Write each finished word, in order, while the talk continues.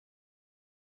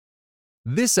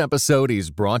This episode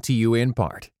is brought to you in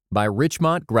part by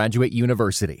Richmont Graduate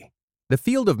University. The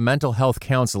field of mental health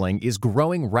counseling is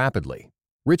growing rapidly.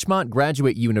 Richmont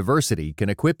Graduate University can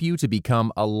equip you to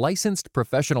become a licensed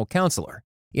professional counselor,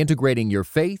 integrating your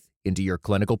faith into your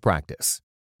clinical practice.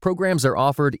 Programs are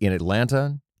offered in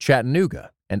Atlanta,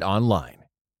 Chattanooga, and online.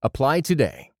 Apply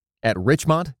today at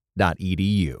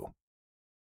richmont.edu.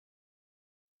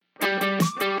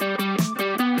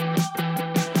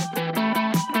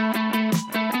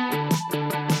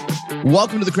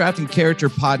 Welcome to the Crafting Character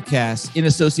Podcast in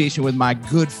association with my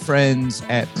good friends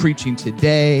at Preaching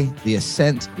Today, The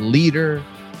Ascent Leader,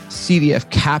 CDF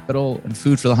Capital, and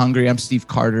Food for the Hungry. I'm Steve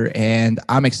Carter, and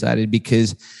I'm excited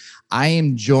because I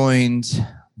am joined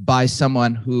by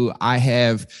someone who I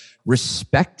have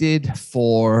respected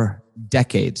for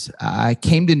decades. I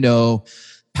came to know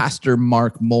Pastor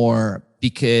Mark Moore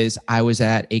because I was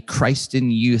at a Christ in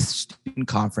Youth student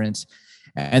conference.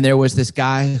 And there was this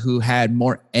guy who had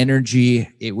more energy.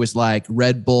 It was like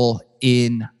Red Bull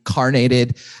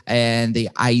incarnated, and the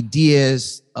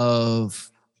ideas of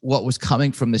what was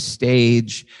coming from the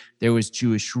stage. There was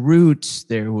Jewish roots,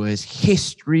 there was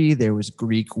history, there was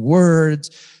Greek words,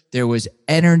 there was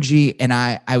energy. And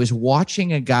I was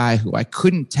watching a guy who I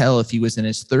couldn't tell if he was in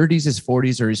his 30s, his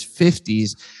 40s, or his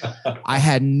 50s. I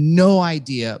had no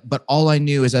idea, but all I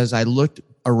knew is as I looked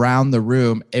around the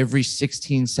room, every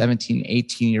 16, 17,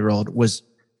 18-year-old was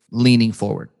leaning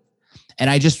forward.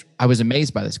 And I was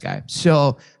amazed by this guy.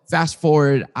 So fast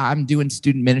forward, I'm doing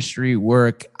student ministry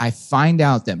work. I find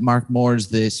out that Mark Moore is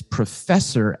this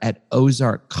professor at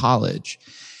Ozark College,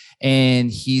 and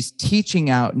he's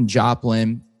teaching out in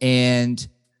Joplin. And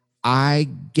I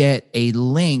get a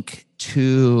link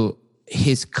to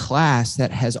his class that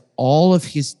has all of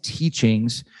his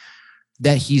teachings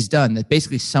that he's done, that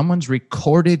basically someone's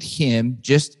recorded him,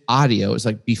 just audio. It's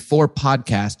like before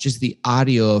podcast, just the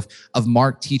audio of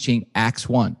Mark teaching Acts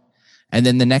 1. And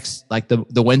then the next, like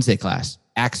the Wednesday class,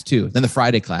 Acts 2. Then the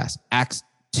Friday class, Acts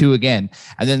 2 again.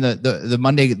 And then the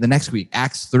Monday, the next week,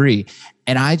 Acts 3.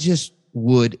 And I just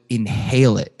would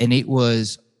inhale it. And it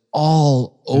was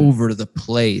all over the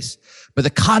place. But the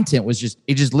content was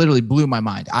it just literally blew my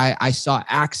mind. I saw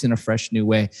Acts in a fresh new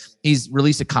way. He's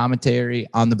released a commentary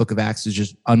on the book of Acts. It's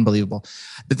just unbelievable.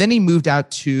 But then he moved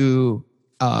out to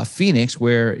Phoenix,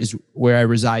 where I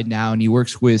reside now. And he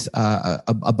works with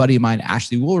a buddy of mine,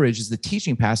 Ashley Woolridge, is the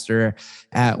teaching pastor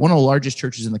at one of the largest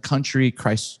churches in the country,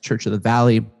 Christ Church of the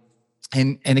Valley.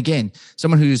 And again,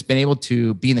 someone who's been able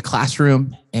to be in the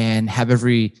classroom and have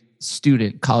every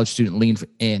college student lean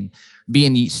in, be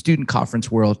in the student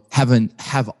conference world,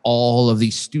 have all of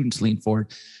these students lean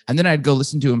forward. And then I'd go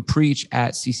listen to him preach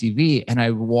at CCV, and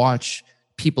I watch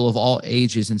people of all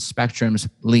ages and spectrums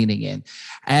leaning in.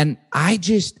 And I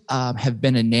just have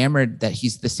been enamored that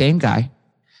he's the same guy,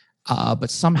 but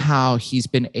somehow he's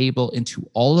been able into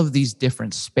all of these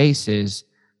different spaces,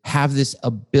 have this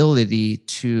ability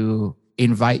to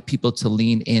invite people to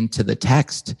lean into the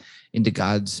text, into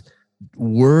God's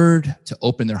word, to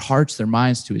open their hearts, their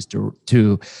minds to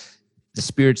the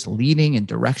Spirit's leading and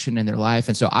direction in their life.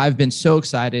 And so I've been so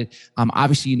excited.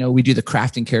 Obviously, we do the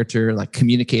Crafting Character, like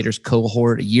communicators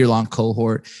cohort, a year-long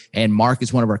cohort. And Mark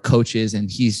is one of our coaches,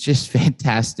 and he's just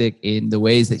fantastic in the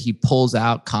ways that he pulls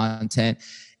out content,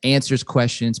 answers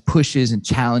questions, pushes and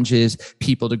challenges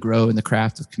people to grow in the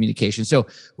craft of communication. So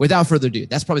without further ado,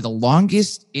 that's probably the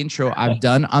longest intro I've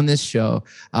done on this show.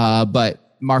 But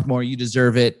Mark Moore, you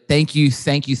deserve it. Thank you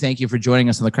for joining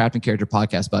us on the Crafting Character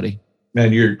Podcast, buddy.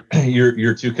 Man,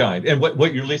 you're too kind. And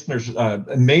what your listeners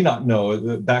may not know,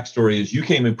 the backstory is you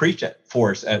came and preached for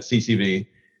us at CCV.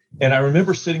 And I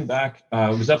remember sitting back,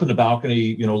 I was up in the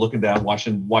balcony, looking down,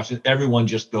 watching everyone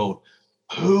just go,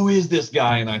 who is this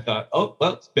guy? And I thought, oh,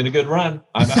 well, it's been a good run.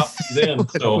 I'm out then.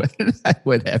 So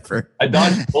whatever. I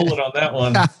dodged a bullet on that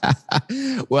one.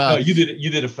 Well, no, you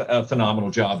did a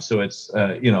phenomenal job. So it's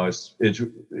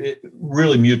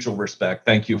really mutual respect.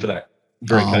 Thank you for that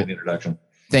very kind introduction.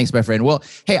 Thanks, my friend. Well,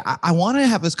 hey, I want to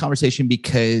have this conversation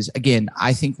because, again,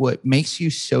 I think what makes you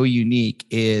so unique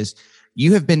is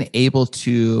you have been able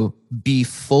to be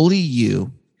fully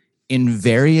you in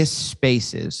various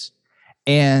spaces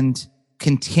and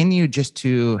continue just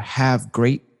to have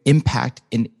great impact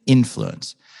and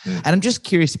influence. And I'm just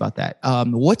curious about that.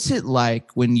 What's it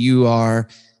like when you are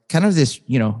kind of this,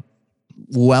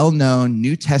 well-known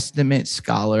New Testament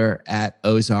scholar at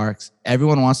Ozarks?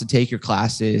 Everyone wants to take your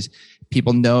classes.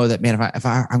 People know that, man, if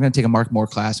I'm going to take a Mark Moore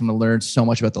class, I'm going to learn so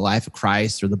much about the life of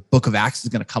Christ, or the book of Acts is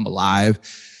going to come alive.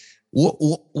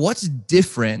 What's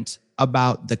different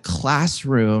about the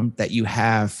classroom that you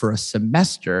have for a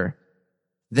semester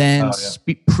than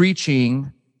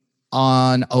preaching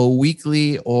on a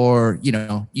weekly, or,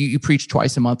 you preach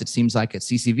twice a month, it seems like, at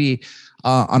CCV,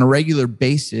 on a regular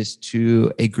basis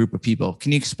to a group of people.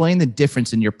 Can you explain the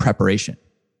difference in your preparation?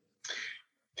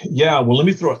 Yeah, well, let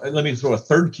me throw a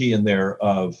third key in there.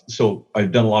 So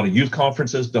I've done a lot of youth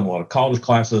conferences, done a lot of college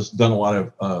classes, done a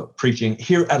lot of preaching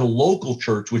here at a local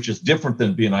church, which is different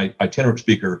than being an itinerant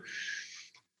speaker.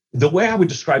 The way I would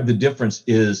describe the difference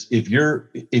is if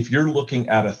you're looking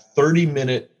at a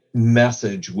 30-minute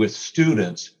message with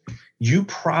students, you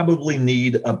probably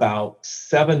need about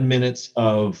 7 minutes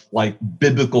of like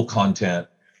biblical content.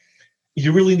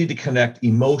 You really need to connect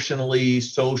emotionally,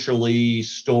 socially,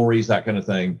 stories, that kind of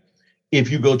thing.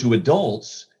 If you go to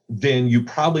adults, then you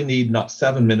probably need not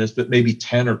 7 minutes, but maybe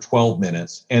 10 or 12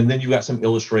 minutes. And then you got some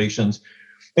illustrations.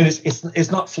 And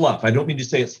it's not fluff. I don't mean to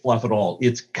say it's fluff at all.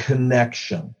 It's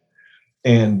connection.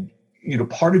 And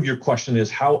part of your question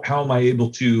is how am I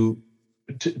able to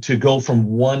go from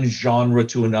one genre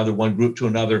to another, one group to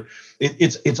another?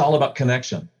 It's all about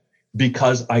connection,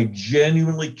 because I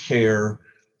genuinely care.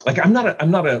 Like I'm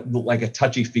not a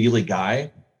touchy-feely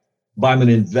guy, but I'm an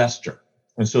investor.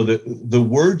 And so the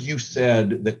word you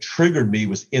said that triggered me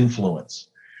was influence.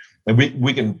 And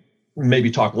we can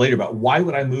maybe talk later about why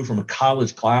would I move from a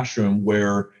college classroom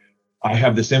where I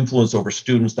have this influence over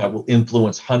students that will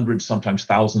influence hundreds, sometimes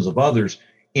thousands of others,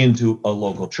 into a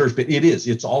local church. But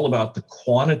it's all about the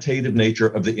quantitative nature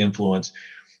of the influence.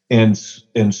 And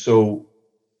so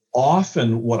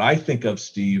often what I think of,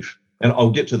 Steve, and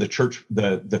I'll get to the church,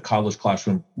 the college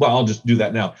classroom. Well, I'll just do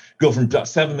that now. Go from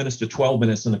 7 minutes to 12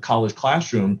 minutes in the college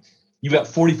classroom. You've got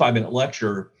 45-minute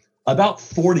lecture. About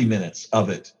 40 minutes of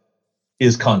it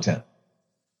is content,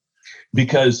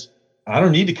 because I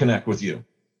don't need to connect with you.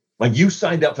 Like, you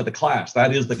signed up for the class.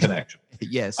 That is the connection.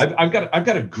 Yes. I've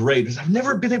got a grade. I've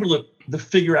never been able to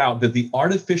figure out that the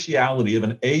artificiality of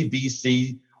an A, B,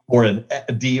 C, or an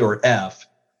D or F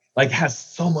has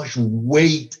so much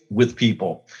weight with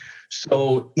people.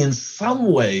 So in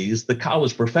some ways, the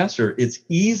college professor, it's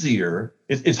easier.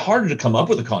 It's harder to come up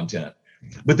with the content,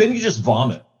 but then you just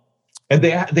vomit. And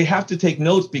they have to take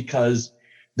notes because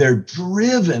they're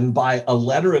driven by a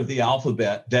letter of the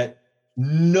alphabet that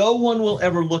no one will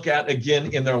ever look at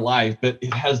again in their life, but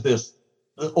it has this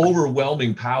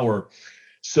overwhelming power.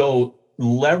 So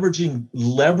leveraging,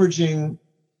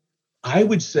 I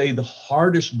would say the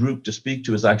hardest group to speak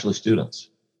to is actually students.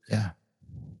 Yeah.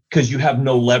 Because you have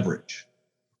no leverage.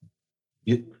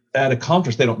 At a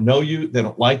conference, they don't know you, they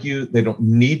don't like you, they don't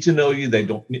need to know you,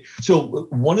 So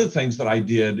one of the things that I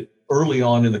did early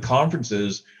on in the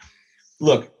conferences,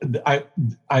 look,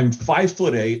 I'm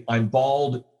 5'8", I'm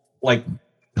bald. Like,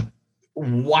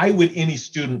 why would any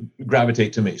student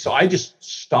gravitate to me? So I just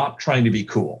stopped trying to be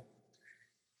cool.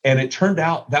 And it turned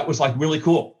out that was really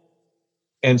cool.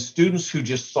 And students who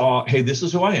just saw, hey, this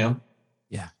is who I am.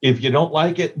 Yeah. If you don't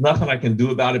like it, nothing I can do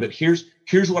about it. But here's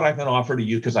what I can offer to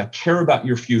you, because I care about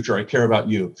your future. I care about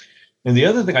you. And the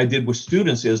other thing I did with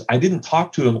students is I didn't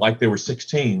talk to them like they were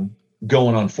 16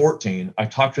 going on 14. I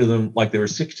talked to them like they were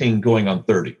 16 going on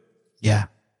 30. Yeah.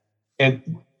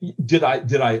 And did I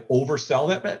oversell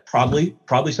that?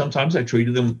 Probably sometimes I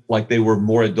treated them like they were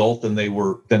more adult than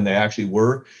they actually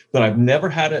were. But I've never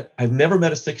met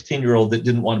a 16-year-old that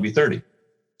didn't want to be 30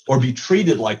 or be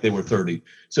treated like they were 30.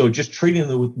 So just treating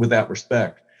them with that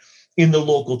respect. In the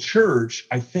local church,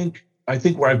 I think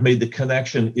where I've made the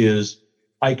connection is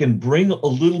I can bring a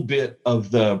little bit of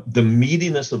the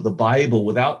meatiness of the Bible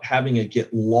without having it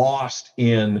get lost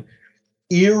in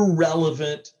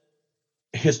irrelevant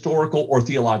historical or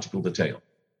theological detail.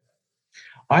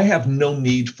 I have no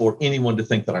need for anyone to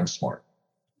think that I'm smart.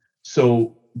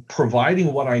 So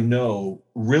providing what I know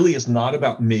really is not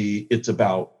about me. It's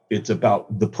about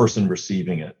the person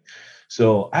receiving it.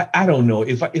 So I don't know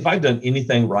if I've done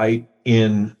anything right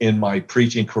in my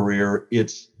preaching career.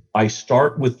 It's I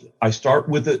start with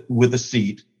a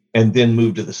seat and then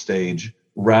move to the stage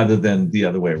rather than the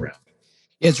other way around.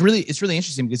 Yeah, it's really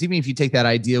interesting, because even if you take that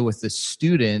idea with the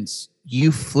students,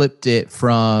 you flipped it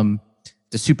from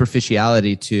the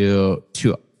superficiality to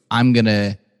I'm going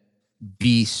to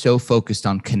be so focused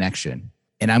on connection,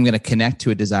 and I'm going to connect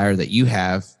to a desire that you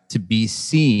have to be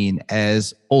seen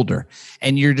as older.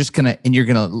 And you're going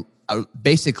to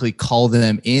basically call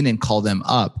them in and call them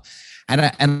up.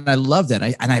 And I love that.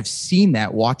 And I've seen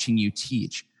that watching you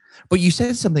teach. But you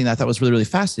said something that I thought was really, really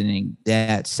fascinating,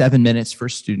 that 7 minutes for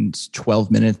students,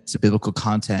 12 minutes of biblical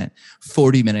content,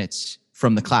 40 minutes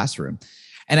from the classroom.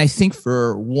 And I think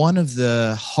for one of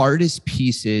the hardest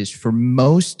pieces for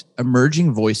most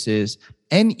emerging voices,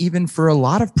 and even for a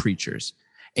lot of preachers,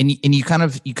 And you kind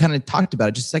of talked about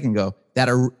it just a second ago, that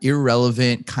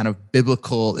irrelevant kind of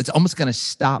biblical, it's almost going to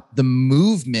stop the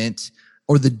movement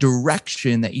or the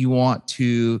direction that you want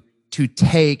to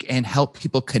take and help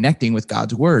people connecting with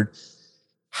God's word.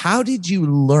 How did you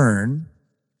learn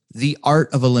the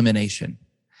art of elimination?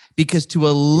 Because to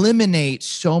eliminate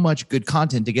so much good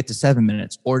content to get to 7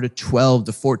 minutes or to 12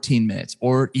 to 14 minutes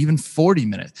or even 40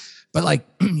 minutes, but like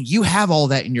you have all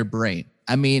that in your brain.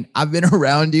 I mean, I've been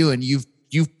around you and you've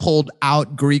pulled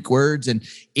out Greek words, and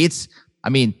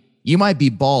you might be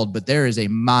bald, but there is a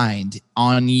mind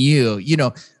on you,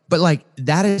 but like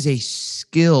that is a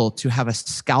skill to have a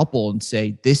scalpel and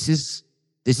say, this is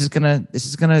gonna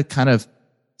kind of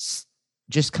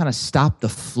just kind of stop the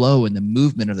flow and the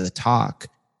movement of the talk.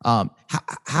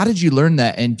 How did you learn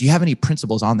that? And do you have any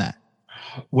principles on that?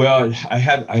 Well, I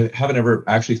haven't ever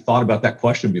actually thought about that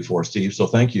question before, Steve. So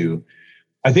thank you.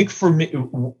 I think for me,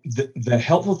 the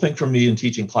helpful thing for me in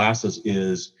teaching classes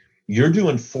is you're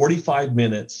doing 45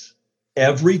 minutes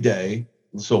every day,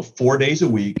 so 4 days a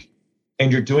week,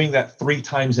 and you're doing that 3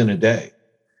 times in a day.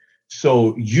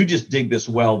 So you just dig this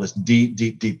well, this deep,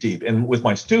 deep, deep, deep. And with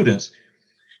my students,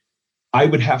 I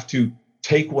would have to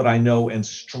take what I know and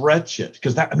stretch it,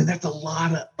 because that's a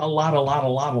lot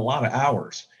of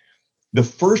hours. The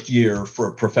first year for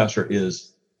a professor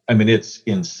is, it's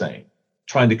insane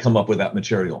trying to come up with that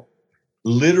material.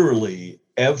 Literally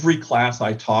every class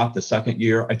I taught the second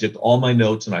year, I took all my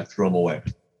notes and I threw them away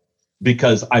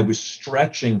because I was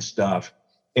stretching stuff,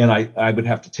 and I would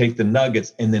have to take the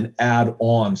nuggets and then add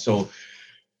on. So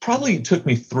probably it took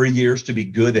me 3 years to be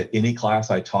good at any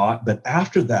class I taught. But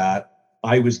after that,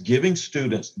 I was giving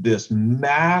students this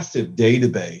massive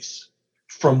database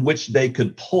from which they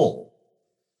could pull.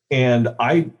 And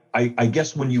I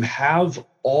guess when you have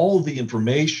all the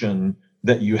information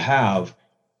that you have,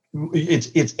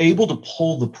 it's able to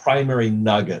pull the primary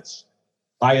nuggets.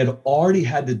 I had already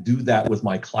had to do that with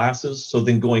my classes. So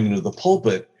then going into the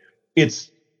pulpit, it's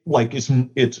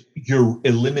you're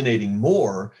eliminating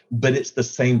more, but it's the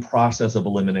same process of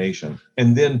elimination.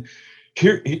 And then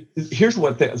here's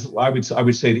what I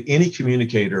would say to any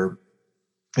communicator.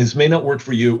 This may not work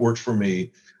for you, it works for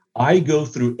me. I go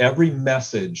through every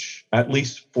message, at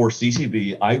least for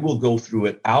CCV, I will go through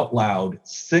it out loud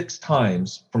 6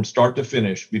 times from start to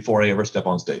finish before I ever step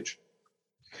on stage.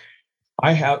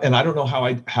 I have, and I don't know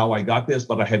how I got this,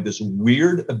 but I have this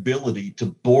weird ability to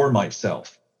bore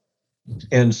myself.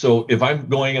 And so if I'm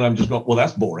going and I'm just going, well,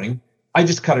 that's boring, I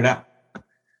just cut it out.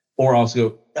 Or I'll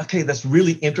go, okay, that's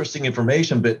really interesting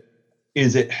information, but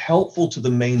is it helpful to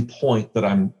the main point that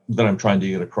I'm trying to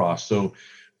get across? So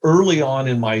early on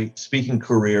in my speaking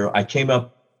career,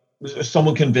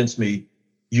 someone convinced me,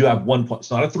 you have 1 point.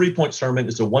 It's not a 3-point sermon.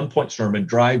 It's a 1-point sermon.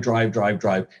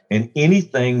 Drive. And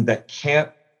anything that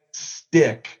can't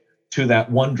stick to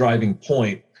that one driving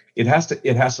point, it has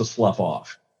to slough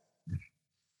off.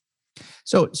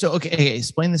 So okay,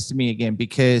 explain this to me again,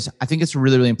 because I think it's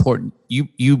really, really important.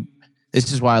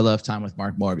 This is why I love time with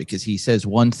Mark Moore, because he says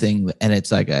one thing and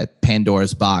it's like a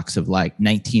Pandora's box of like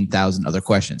 19,000 other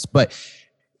questions. But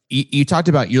you talked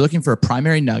about you're looking for a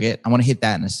primary nugget. I want to hit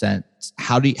that in a sense.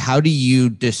 How do you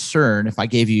discern? If I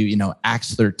gave you,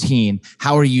 Acts 13,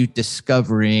 how are you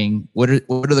discovering what are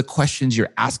the questions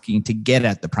you're asking to get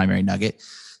at the primary nugget?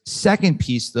 Second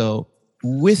piece, though,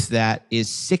 with that is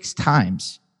 6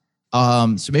 times.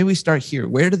 So maybe we start here.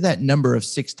 Where did that number of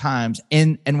 6 times?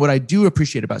 And what I do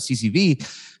appreciate about CCV,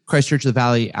 Christ Church of the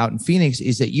Valley out in Phoenix,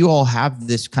 is that you all have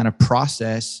this kind of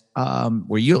process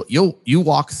where you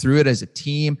walk through it as a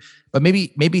team, but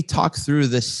maybe talk through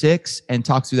the 6 and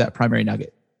talk through that primary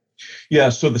nugget. Yeah.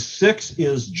 So the 6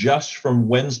 is just from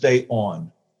Wednesday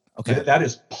on. Okay. That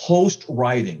is post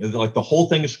writing. Like the whole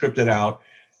thing is scripted out.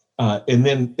 And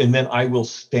then I will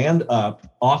stand up,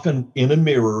 often in a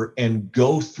mirror, and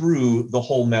go through the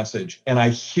whole message. And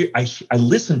I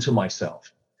listen to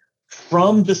myself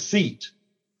from the seat.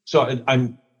 So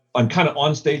I'm kind of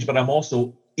on stage, but I'm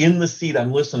also in the seat.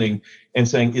 I'm listening and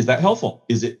saying, is that helpful?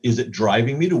 Is it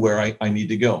driving me to where I need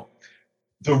to go?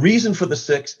 The reason for the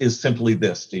 6 is simply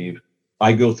this, Steve.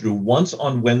 I go through once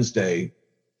on Wednesday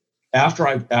after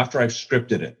I've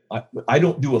scripted it. I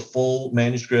don't do a full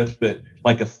manuscript, but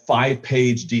like a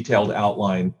 5-page detailed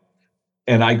outline.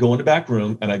 And I go in the back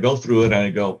room and I go through it and I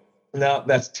go, no,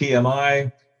 that's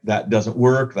TMI. That doesn't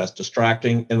work. That's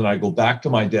distracting. And then I go back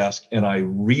to my desk and I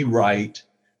rewrite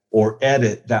or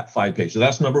edit that 5-page. So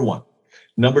that's number 1.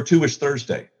 Number 2 is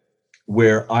Thursday,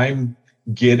 where I'm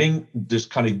getting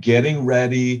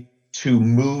ready to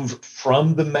move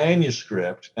from the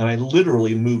manuscript. And I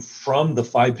literally move from the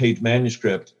 5-page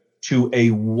manuscript to a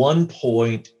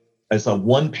 1-point a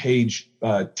one-page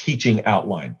teaching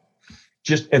outline.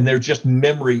 And they're just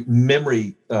memory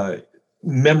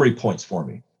points for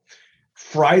me.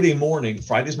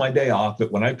 Friday's my day off,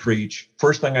 but when I preach,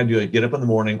 first thing I do, I get up in the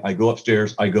morning, I go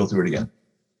upstairs, I go through it again.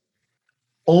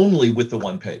 Only with the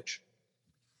one page.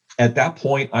 At that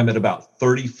point, I'm at about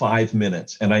 35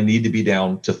 minutes and I need to be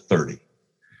down to 30.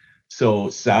 So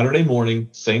Saturday morning,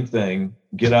 same thing,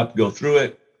 get up, go through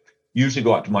it, usually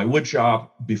go out to my wood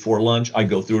shop. Before lunch, I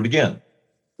go through it again.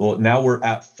 Well, now we're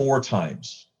at 4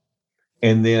 times.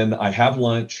 And then I have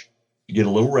lunch, get a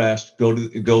little rest, go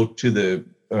to the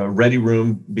ready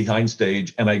room behind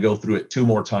stage, and I go through it 2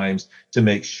 more times to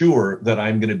make sure that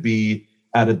I'm going to be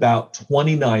at about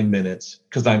 29 minutes,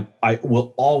 because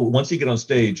once you get on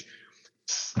stage,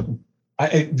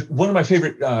 one of my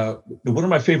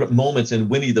favorite moments in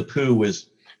Winnie the Pooh was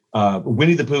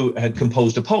Winnie the Pooh had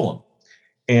composed a poem,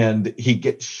 and he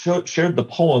shared the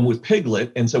poem with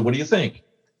Piglet and said, "What do you think?"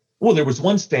 Well, there was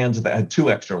one stanza that had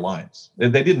 2 extra lines.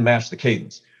 They didn't match the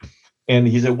cadence. And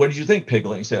he said, "What did you think,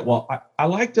 Piglet?" He said, "Well, I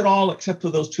liked it all except for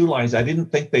those 2 lines. I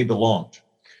didn't think they belonged."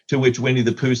 To which Winnie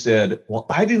the Pooh said, "Well,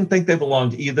 I didn't think they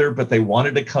belonged either, but they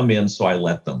wanted to come in, so I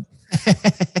let them."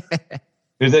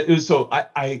 So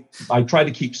I try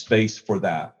to keep space for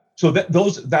that. So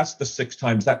that's the 6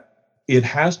 times. That it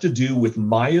has to do with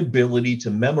my ability to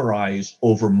memorize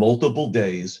over multiple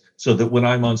days, so that when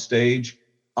I'm on stage,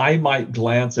 I might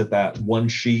glance at that one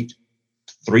sheet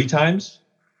 3 times.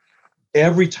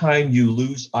 Every time you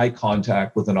lose eye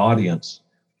contact with an audience,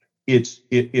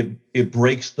 it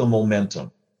breaks the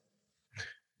momentum,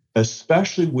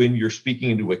 especially when you're speaking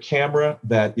into a camera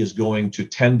that is going to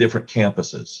 10 different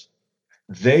campuses.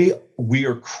 We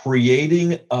are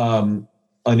creating an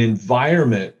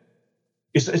environment.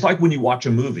 It's like when you watch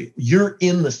a movie, you're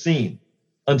in the scene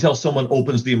until someone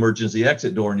opens the emergency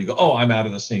exit door and you go, "Oh, I'm out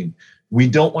of the scene." We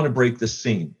don't want to break the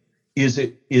scene. Is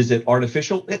it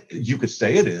artificial? You could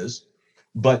say it is.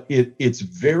 But it's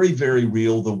very, very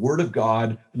real. The Word of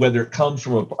God, whether it comes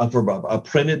from a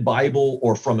printed Bible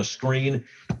or from a screen,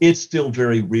 it's still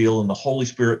very real, and the Holy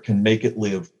Spirit can make it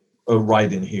live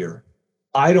right in here.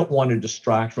 I don't want to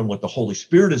distract from what the Holy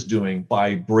Spirit is doing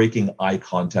by breaking eye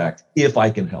contact if I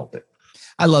can help it.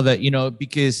 I love it,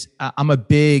 because I'm a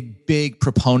big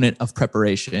proponent of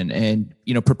preparation, and,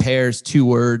 prepares 2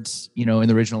 words, in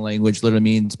the original language literally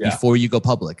means before you go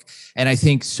public. And I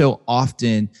think so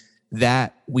often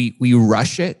that we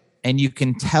rush it, and you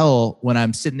can tell when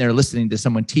I'm sitting there listening to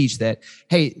someone teach that,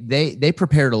 hey, they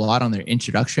prepared a lot on their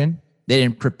introduction. They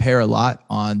didn't prepare a lot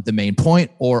on the main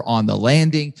point or on the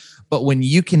landing. But when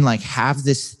you can have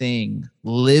this thing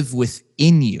live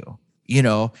within you,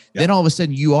 then all of a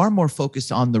sudden you are more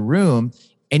focused on the room,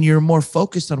 and you're more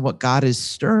focused on what God is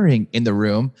stirring in the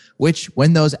room, which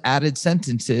when those added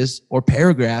sentences or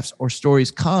paragraphs or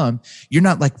stories come, you're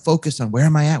not focused on where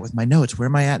am I at with my notes? Where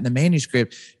am I at in the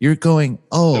manuscript? You're going,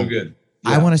 oh, so good.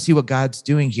 Yeah. I want to see what God's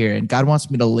doing here. And God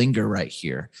wants me to linger right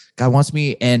here. God wants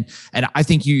me. And I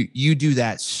think you do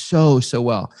that so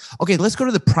well. Okay. Let's go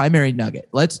to the primary nugget.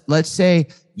 Let's say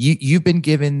you've been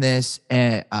given this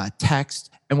text.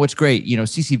 And what's great,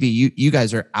 CCV, you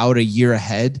guys are out a year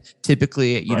ahead.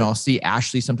 Typically, right. I'll see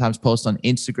Ashley sometimes post on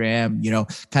Instagram,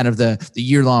 kind of the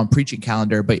year-long preaching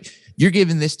calendar, but you're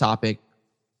given this topic.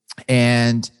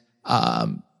 And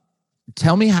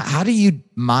tell me, how do you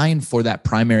mine for that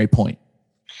primary point?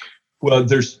 Well,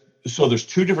 there's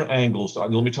 2 different angles.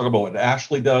 Let me talk about what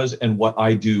Ashley does and what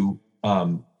I do.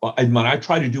 When I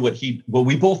try to do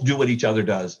we both do what each other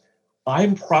does.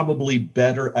 I'm probably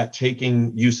better at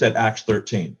you said Acts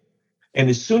 13. And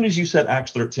as soon as you said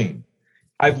Acts 13,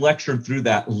 I've lectured through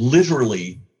that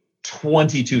literally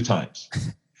 22 times.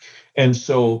 And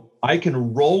so I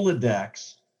can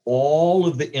Rolodex all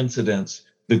of the incidents,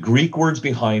 the Greek words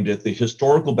behind it, the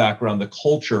historical background, the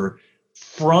culture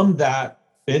from that.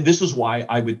 And this is why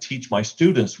I would teach my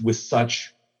students with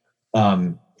such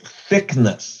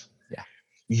thickness.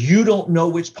 You don't know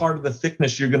which part of the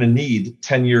thickness you're going to need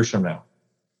 10 years from now.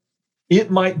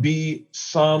 It might be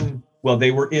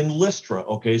they were in Lystra.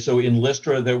 Okay. So in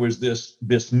Lystra, there was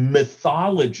this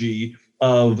mythology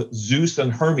of Zeus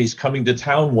and Hermes coming to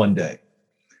town one day.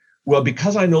 Well,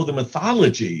 because I know the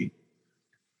mythology,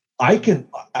 I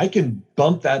can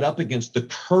bump that up against the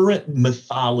current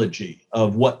mythology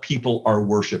of what people are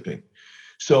worshiping.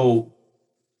 So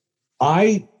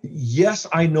I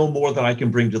know more than I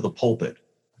can bring to the pulpit,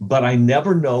 but I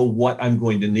never know what I'm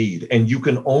going to need. And you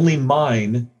can only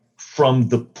mine from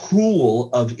the pool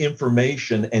of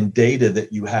information and data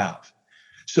that you have.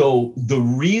 So the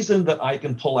reason that I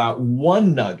can pull out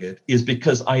one nugget is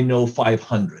because I know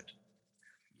 500.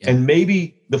 Yeah. And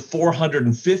maybe the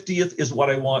 450th is what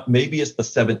I want. Maybe it's the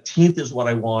 17th is what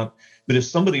I want. But if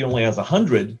somebody only has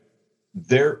 100,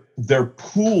 their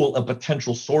pool of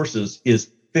potential sources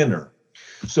is thinner.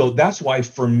 So that's why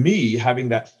for me, having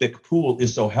that thick pool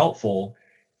is so helpful.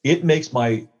 It makes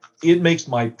my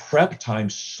prep time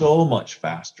so much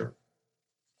faster.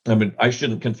 I mean, I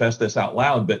shouldn't confess this out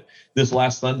loud, but this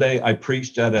last Sunday I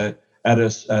preached at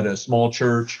a small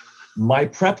church. My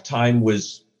prep time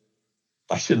was,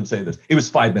 I shouldn't say this, it was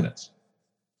 5 minutes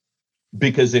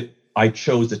because I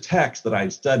chose a text that I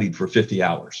had studied for 50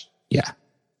 hours. Yeah.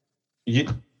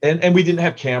 And we didn't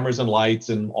have cameras and lights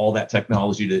and all that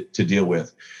technology to deal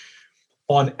with.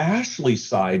 On Ashley's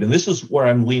side, and this is where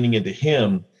I'm leaning into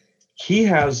him, he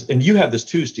has, and you have this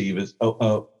too, Steve, is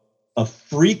a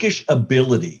freakish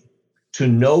ability to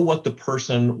know what the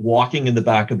person walking in the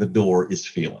back of the door is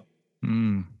feeling.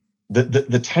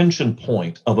 The tension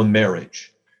point of a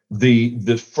marriage,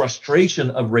 the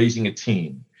frustration of raising a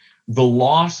teen, the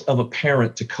loss of a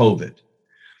parent to COVID.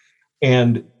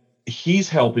 And he's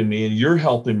helping me and you're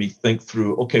helping me think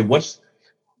through, okay,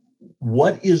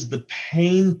 what is the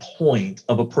pain point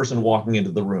of a person walking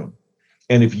into the room?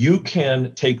 And if you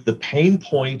can take the pain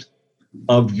point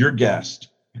of your guest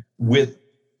with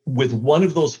one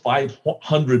of those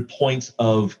 500 points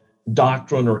of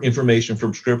doctrine or information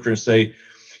from scripture and say,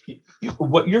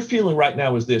 what you're feeling right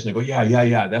now is this. And they go,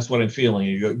 yeah, that's what I'm feeling.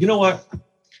 And you go, you know what?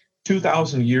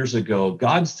 2,000 years ago,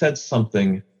 God said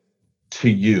something to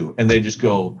you. And they just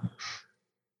go,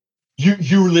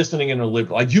 you're listening in a living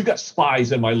room. Like, you got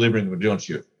spies in my living room, don't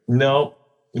you? No,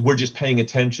 we're just paying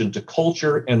attention to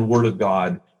culture and word of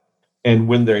God. And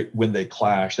when they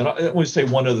clash. And I want to say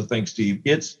one other thing, Steve,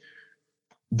 it's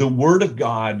the word of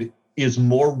God is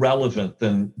more relevant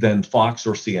than Fox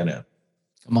or CNN.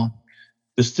 Come on.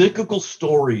 The cyclical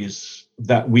stories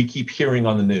that we keep hearing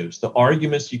on the news, the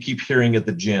arguments you keep hearing at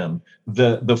the gym,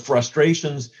 the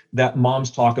frustrations that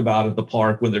moms talk about at the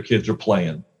park when their kids are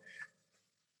playing.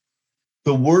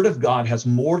 The word of God has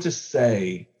more to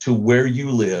say to where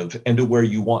you live and to where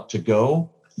you want to go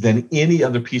than any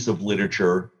other piece of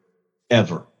literature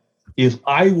ever. If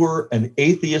I were an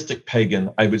atheistic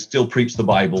pagan, I would still preach the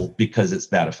Bible because it's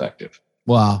that effective.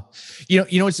 Wow. You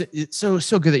know, it's so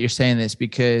good that you're saying this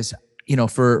because, you know,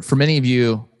 for many of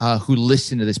you who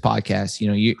listen to this podcast, you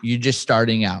know, you're just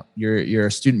starting out. You're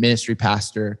a student ministry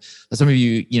pastor. Some of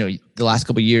you, you know, the last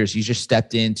couple of years, you just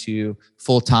stepped into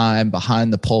full-time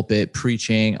behind the pulpit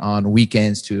preaching on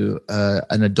weekends to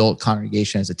an adult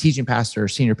congregation as a teaching pastor or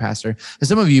senior pastor. And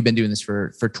some of you have been doing this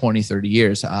for 20, 30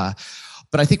 years.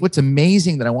 But I think what's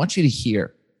amazing that I want you to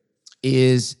hear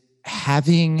is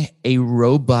having a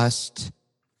robust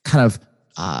kind of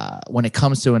when it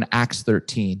comes to an Acts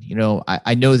 13, you know,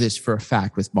 I know this for a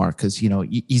fact with Mark because, you know,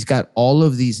 he's got all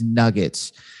of these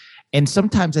nuggets. And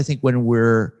sometimes I think when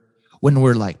we're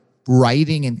like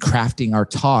writing and crafting our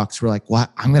talks, we're like,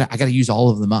 well, I got to use all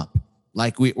of them up.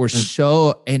 Like we're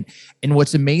so, and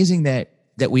what's amazing that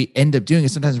we end up doing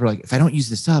is sometimes we're like, if I don't use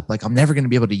this up, like I'm never going to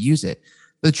be able to use it.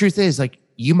 But the truth is, like,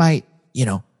 you might, you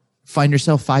know, find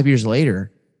yourself 5 years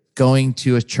later going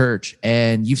to a church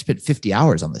and you've spent 50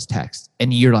 hours on this text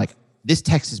and you're like, this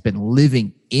text has been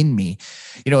living in me.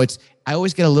 You know, I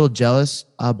always get a little jealous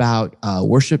about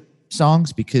worship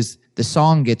songs because the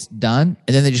song gets done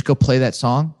and then they just go play that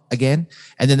song again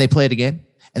and then they play it again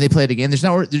and they play it again.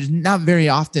 There's not very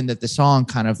often that the song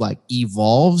kind of like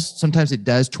evolves. Sometimes it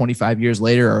does 25 years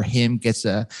later, or hymn gets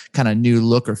a kind of new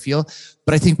look or feel.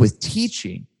 But I think with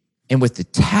teaching and with the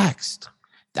text,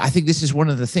 I think this is one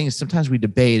of the things sometimes we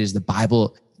debate, is the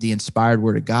Bible the inspired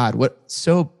word of God? What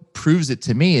so proves it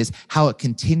to me is how it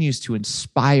continues to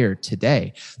inspire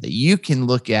today, that you can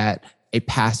look at a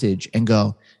passage and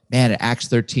go, man, at Acts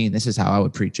 13, this is how I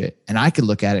would preach it. And I could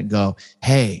look at it and go,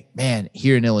 hey, man,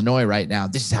 here in Illinois right now,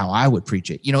 this is how I would preach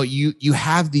it. You know, you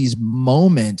have these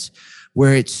moments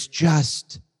where it's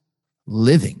just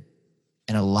living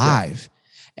and alive.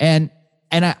 Yeah.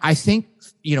 And I think,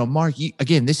 you know, Mark,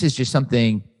 again, this is just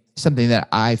something that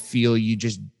I feel you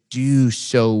just do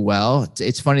so well.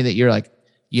 It's funny that you're like,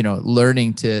 you know,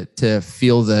 learning to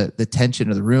feel the tension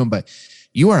of the room, but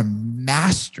you are a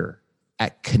master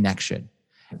at connection.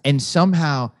 And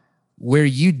somehow where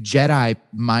you Jedi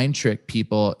mind trick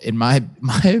people, in my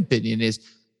opinion, is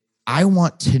I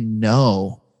want to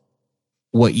know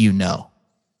what you know.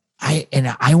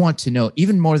 I want to know,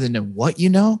 even more than what you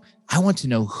know, I want to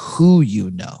know who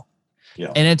you know.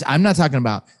 Yeah. And I'm not talking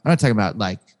about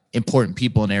like important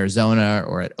people in Arizona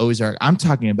or at Ozark. I'm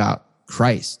talking about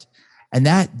Christ. And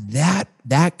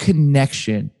that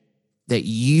connection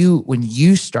that when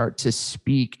you start to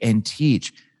speak and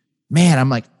teach, man, I'm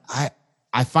like,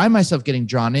 I find myself getting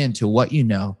drawn into what you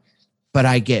know, but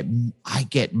I get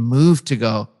moved to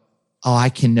go, oh, I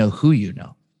can know who you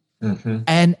know. Mm-hmm.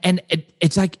 And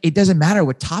it's like, it doesn't matter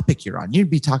what topic you're on. You'd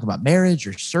be talking about marriage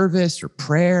or service or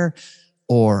prayer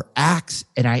or acts.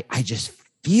 And I just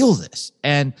feel this.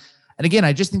 And again,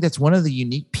 I just think that's one of the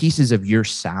unique pieces of your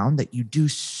sound that you do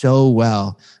so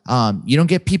well. You don't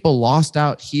get people lost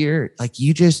out here. Like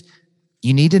you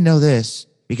need to know this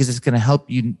because it's going to help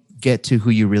you get to who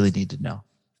you really need to know.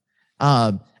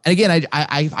 And again,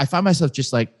 I find myself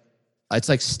just like, it's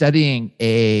like studying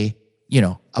a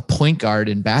point guard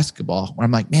in basketball where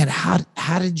I'm like, man,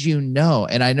 how did you know?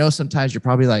 And I know sometimes you're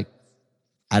probably like,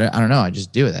 I don't know. I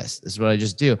just do this. This is what I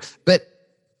just do. But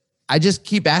I just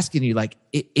keep asking you, like,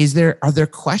 are there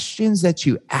questions that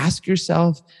you ask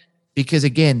yourself? Because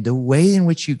again, the way in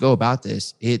which you go about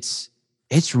this, it's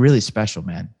really special,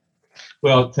 man.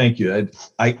 Well, thank you.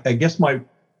 I guess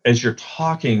as you're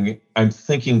talking, I'm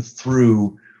thinking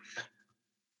through,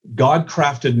 God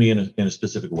crafted me in a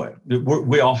specific way.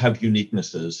 We all have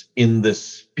uniquenesses in the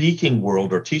speaking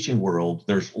world or teaching world.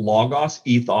 There's logos,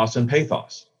 ethos, and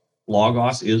pathos.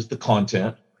 Logos is the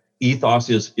content. Ethos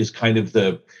is kind of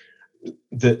the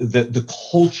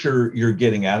culture you're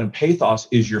getting at, and pathos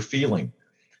is your feeling.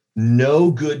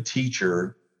 No good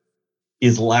teacher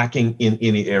is lacking in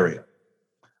any area,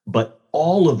 but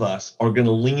all of us are going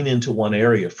to lean into one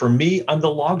area. For me, I'm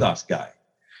the logos guy.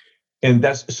 And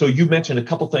so you mentioned a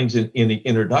couple things in the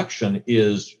introduction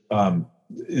is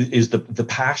the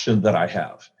passion that I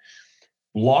have.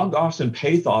 Logos and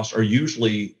pathos are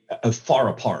usually far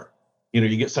apart.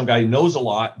 You get some guy who knows a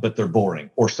lot, but they're boring,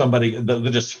 or somebody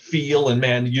that just feel, and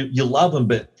man, you love them,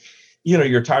 but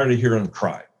you're tired of hearing them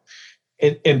cry.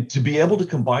 And to be able to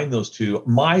combine those two,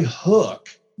 my hook,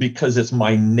 because it's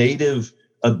my native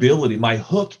ability, my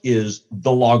hook is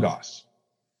the logos.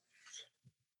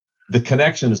 The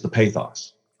connection is the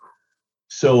pathos.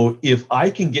 So if I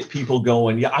can get people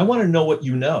going, yeah, I want to know what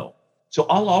you know. So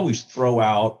I'll always throw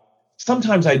out,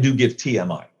 sometimes I do give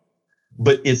TMI,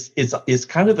 but it's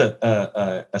kind of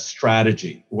a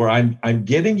strategy where I'm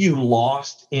getting you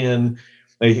lost in,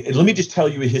 let me just tell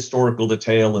you a historical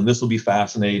detail and this will be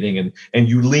fascinating, and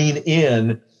you lean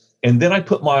in, and then I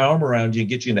put my arm around you and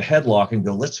get you in a headlock and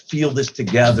go, let's feel this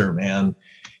together, man.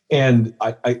 And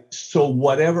so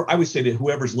whatever I would say to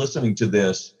whoever's listening to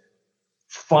this,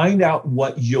 find out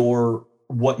what your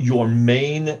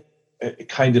main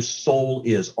kind of soul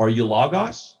is. Are you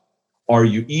logos? Are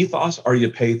you ethos? Are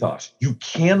you pathos? You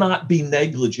cannot be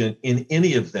negligent in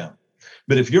any of them.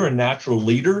 But if you're a natural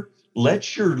leader,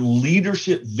 let your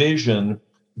leadership vision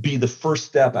be the first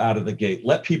step out of the gate.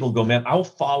 Let people go, man, I'll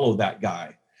follow that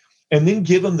guy. And then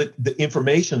give them the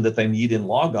information that they need in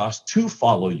logos to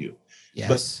follow you. Yes.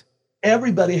 But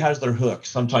everybody has their hook.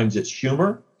 Sometimes it's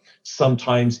humor.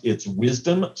 Sometimes it's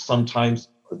wisdom. Sometimes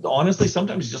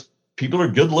just people are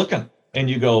good looking. And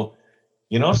you go,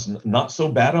 it's not so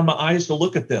bad on my eyes to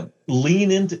look at them.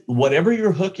 Lean into whatever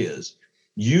your hook is.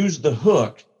 Use the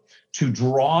hook to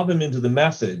draw them into the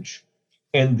message.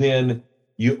 And then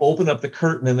you open up the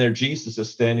curtain and there Jesus is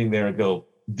standing there and go,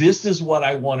 this is what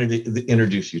I wanted to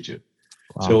introduce you to.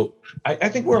 Wow. So I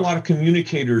think where a lot of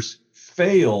communicators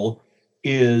fail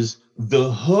is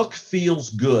the hook feels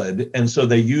good, and so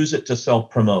they use it to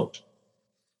self-promote.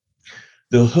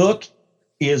 The hook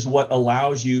is what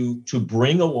allows you to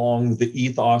bring along the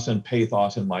ethos and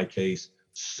pathos, in my case,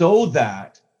 so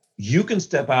that you can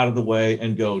step out of the way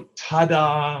and go,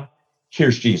 ta-da,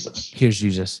 here's Jesus. Here's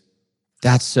Jesus.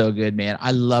 That's so good, man.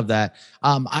 I love that.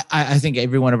 I think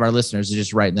every one of our listeners is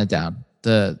just writing that down.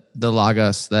 The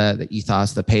logos, the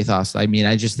ethos, the pathos. I mean,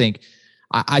 I just think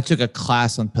I took a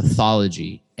class on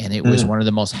pathology, and it was one of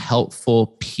the most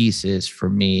helpful pieces for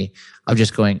me of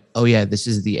just going, oh yeah, this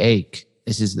is the ache.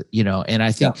 This is, and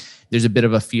I think there's a bit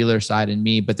of a feeler side in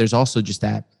me, but there's also just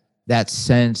that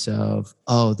sense of,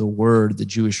 oh, the word, the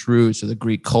Jewish roots or the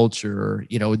Greek culture, or,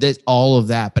 all of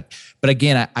that. But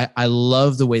again, I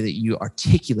love the way that you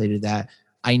articulated that.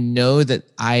 I know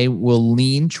that I will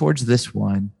lean towards this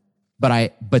one,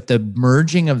 but the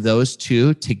merging of those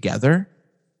two together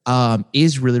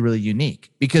is really, really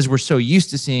unique, because we're so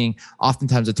used to seeing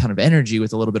oftentimes a ton of energy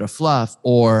with a little bit of fluff,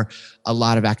 or a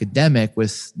lot of academic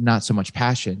with not so much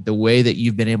passion. The way that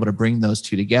you've been able to bring those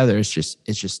two together it's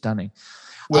just stunning.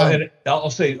 Well, and I'll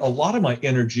say a lot of my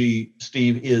energy,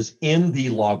 Steve, is in the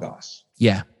logos.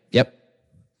 Yeah. Yep.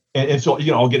 And so,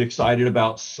 I'll get excited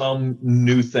about some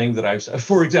new thing that I've said.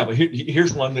 For example,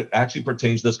 here's one that actually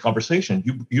pertains to this conversation.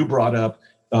 You brought up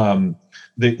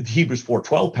the Hebrews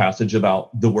 4:12 passage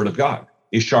about the word of God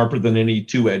is sharper than any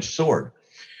two-edged sword.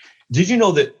 Did you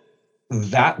know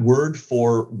that word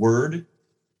for word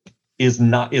is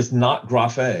not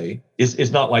graphe.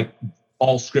 Is not like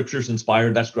all scriptures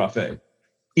inspired. That's graphe.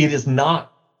 It is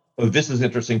not. Oh, this is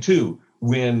interesting too.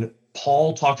 When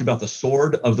Paul talked about the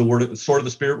sword of the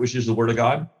Spirit, which is the word of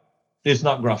God, it's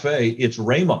not graphe. It's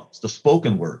rhema. It's the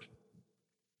spoken word.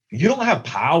 You don't have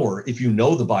power if you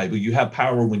know the Bible. You have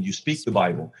power when you speak the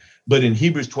Bible. But in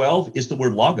Hebrews 12, it's the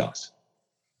word logos.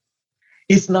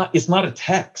 It's not a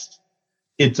text.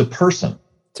 It's a person.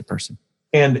 It's a person.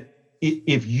 And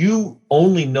if you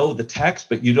only know the text,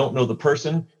 but you don't know the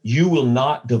person, you will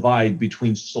not divide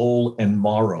between soul and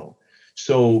marrow.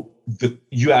 So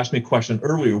you asked me a question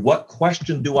earlier. What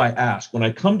question do I ask when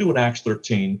I come to an Acts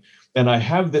 13 and I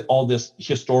have all this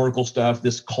historical stuff,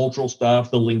 this cultural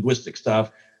stuff, the linguistic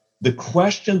stuff? The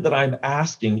question that I'm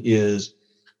asking is,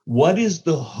 what is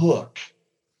the hook?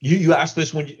 You ask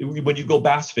this when you go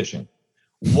bass fishing.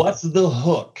 What's the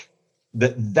hook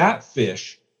that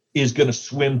fish is going to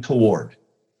swim toward?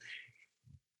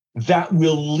 That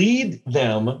will lead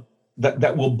them,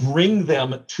 that will bring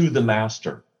them to the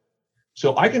master.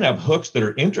 So I can have hooks that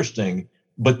are interesting,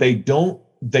 but they don't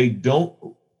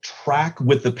track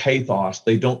with the pathos.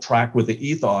 They don't track with the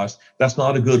ethos. That's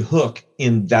not a good hook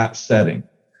in that setting.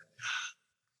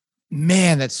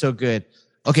 Man, that's so good.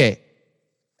 Okay.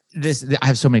 I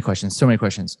have so many questions.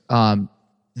 The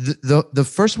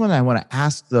first one I want to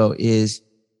ask though is,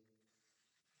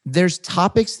 there's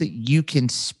topics that you can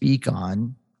speak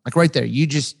on, like right there. You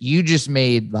just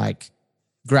made like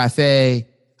graphe,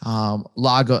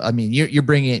 logo. I mean, you're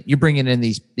bringing in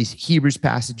these Hebrews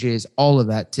passages, all of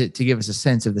that to give us a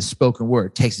sense of the spoken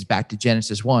word. It takes us back to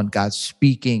Genesis 1, God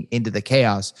speaking into the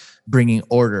chaos, bringing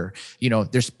order.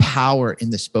 There's power in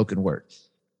the spoken word.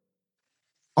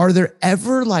 Are there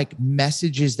ever like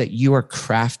messages that you are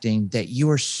crafting that you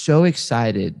are so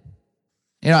excited?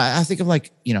 I think of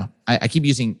like, I keep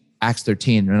using Acts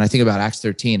 13. And when I think about Acts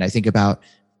 13, I think about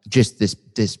just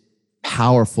this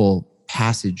powerful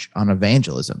passage on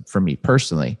evangelism for me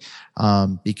personally,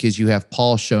 because you have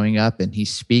Paul showing up and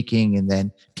he's speaking, and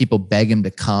then people beg him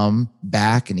to come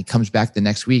back, and he comes back the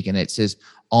next week, and it says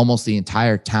almost the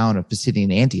entire town of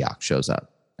Pisidian Antioch shows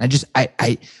up. I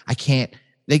can't.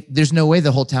 There's no way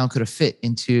the whole town could have fit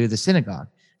into the synagogue.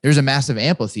 There's a massive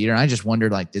amphitheater. And I just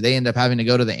wondered, like, did they end up having to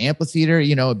go to the amphitheater?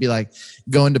 It'd be like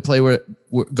going to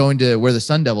where the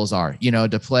Sun Devils are,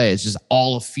 to play. It's just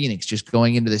all of Phoenix just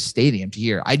going into the stadium to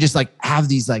hear. I just like have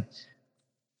these like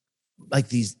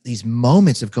these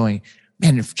moments of going,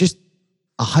 man, if just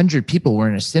 100 people were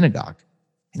in a synagogue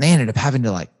and they ended up having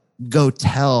to like go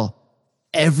tell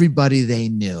everybody they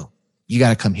knew, you got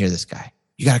to come hear this guy.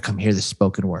 You got to come hear this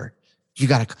spoken word. You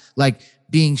got to like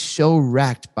being so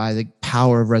wrecked by the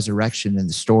power of resurrection and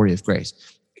the story of grace.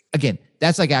 Again,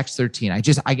 that's like Acts 13. I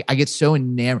get so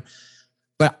enamored,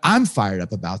 but I'm fired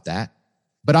up about that.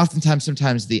 But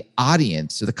sometimes the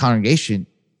audience or the congregation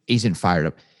isn't fired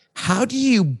up. How do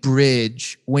you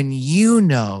bridge when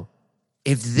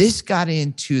if this got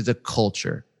into the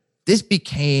culture, this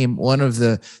became one of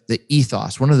the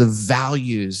ethos, one of the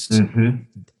values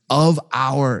of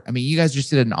you guys just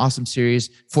did an awesome series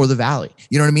for the Valley.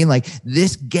 You know what I mean? Like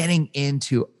this getting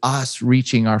into us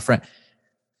reaching our friend.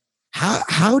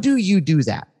 How do you do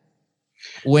that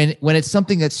when it's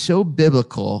something that's so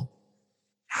biblical?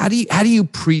 How do you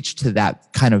preach to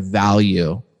that kind of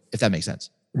value, if that makes sense?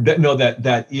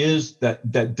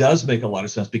 That does make a lot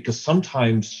of sense, because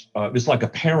sometimes it's like a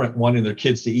parent wanting their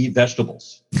kids to eat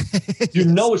vegetables.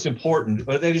 It's important,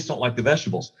 but they just don't like the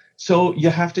vegetables. So you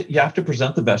have to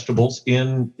present the vegetables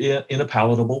in a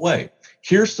palatable way.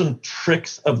 Here's some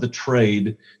tricks of the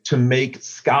trade to make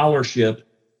scholarship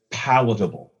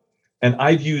palatable. And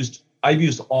I've used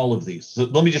all of these. So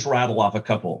let me just rattle off a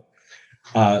couple.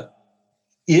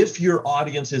 If your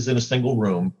audience is in a single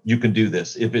room, you can do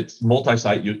this. If it's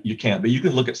multi-site, you can't. But you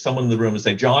can look at someone in the room and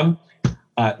say, John,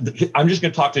 I'm just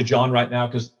going to talk to John right now,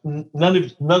 because none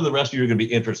of the rest of you are going to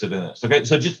be interested in this. Okay,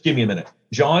 so just give me a minute.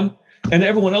 John, and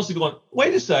everyone else is going,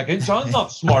 wait a second, John's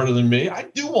not smarter than me. I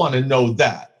do want to know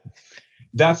that.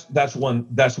 That's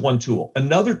one tool.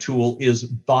 Another tool is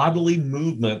bodily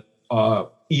movement,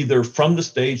 either from the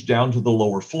stage down to the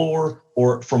lower floor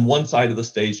or from one side of the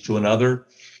stage to another.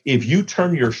 If you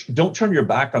don't turn your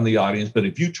back on the audience, but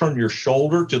if you turn your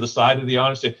shoulder to the side of the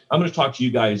audience, say, I'm going to talk to you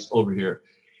guys over here,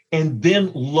 and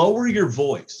then lower your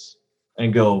voice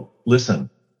and go,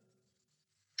 listen,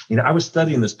 I was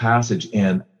studying this passage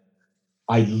and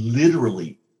I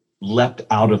literally leapt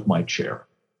out of my chair.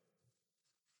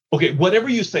 Okay, whatever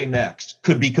you say next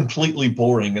could be completely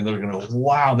boring, and they're going to go,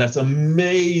 wow, that's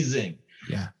amazing.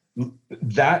 Yeah.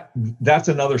 That's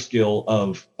another skill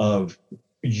of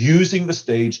using the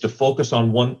stage to focus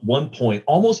on one point,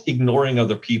 almost ignoring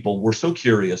other people. We're so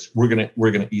curious, we're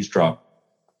gonna eavesdrop.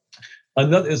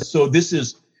 Another is, so this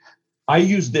is, I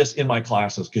use this in my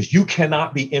classes because you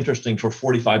cannot be interesting for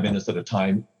 45 minutes at a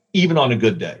time, even on a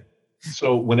good day.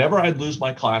 So whenever I'd lose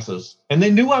my classes, and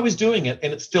they knew I was doing it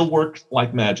and it still worked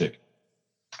like magic,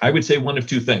 I would say one of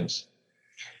two things.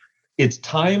 It's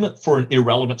time for an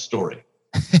irrelevant story.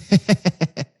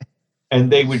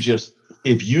 And they would just,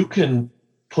 if you can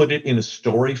put it in a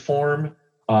story form,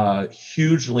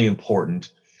 hugely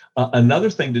important. Another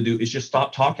thing to do is just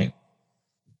stop talking.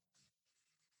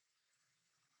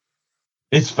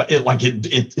 It's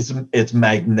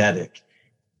magnetic,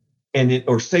 and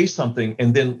or say something,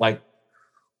 and then like,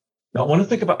 I want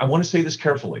to say this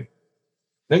carefully.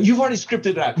 Now you've already scripted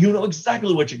it out. You know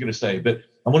exactly what you're going to say, but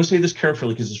I want to say this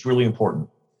carefully because it's really important.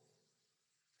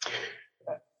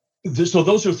 So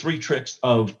those are three tricks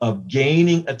of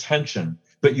gaining attention,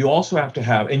 but you also have to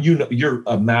have, and you know, you're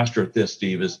a master at this,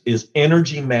 Steve, is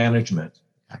energy management.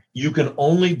 You can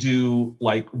only do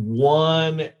like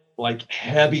one, like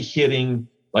heavy hitting,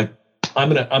 like I'm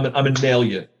gonna nail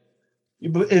you.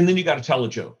 And then you got to tell a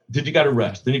joke. Then you got to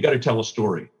rest. Then you got to tell a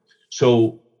story.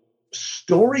 So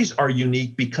stories are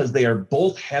unique because they are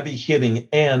both heavy hitting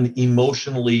and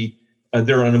emotionally,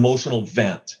 they're an emotional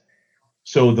vent.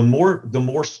 So the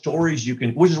more stories you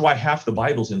can, which is why half the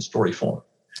Bible's in story form.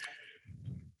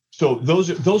 So those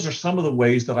are some of the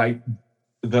ways that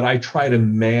I try to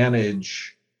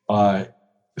manage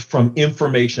from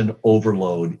information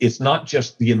overload. It's not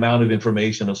just the amount of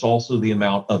information, it's also the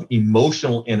amount of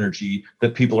emotional energy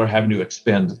that people are having to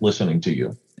expend listening to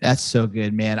you. That's so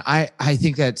good, man. I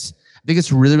think it's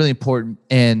really, really important.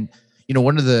 And you know,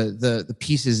 one of the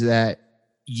pieces that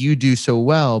you do so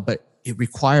well, but it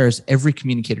requires every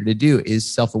communicator to do, is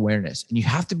self-awareness. And you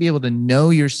have to be able to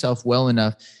know yourself well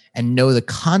enough and know the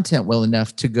content well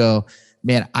enough to go,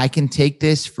 man, I can take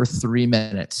this for 3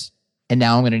 minutes and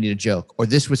now I'm going to need a joke, or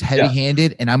this was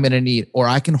heavy-handed and I'm going to need, or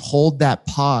I can hold that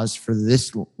pause for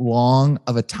this long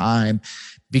of a time,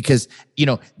 because, you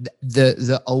know,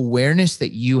 the awareness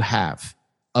that you have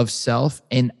of self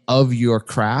and of your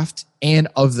craft and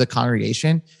of the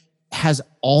congregation has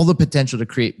all the potential to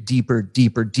create deeper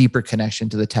connection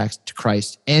to the text, to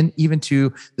Christ, and even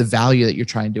to the value that you're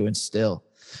trying to instill.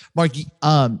 Mark,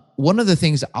 one of the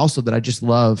things also that I just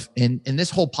love in this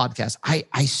whole podcast,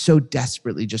 I so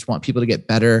desperately just want people to get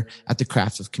better at the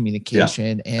craft of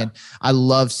communication. Yeah. And I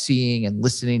love seeing and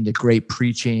listening to great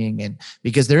preaching, and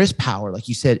because there is power, like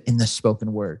you said, in the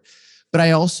spoken word. But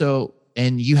I also,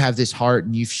 and you have this heart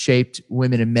and you've shaped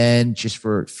women and men just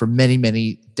for many,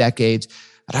 many decades.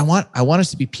 But I want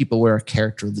us to be people where our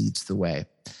character leads the way.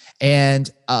 And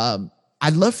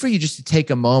I'd love for you just to take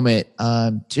a moment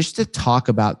just to talk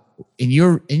about, in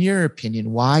your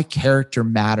opinion, why character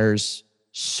matters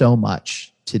so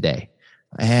much today.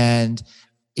 And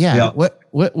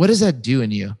what does that do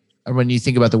in you when you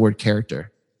think about the word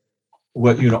character?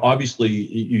 Well, you know, obviously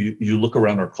you look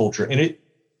around our culture and it,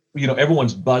 you know,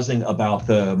 everyone's buzzing about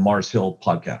the Mars Hill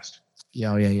podcast.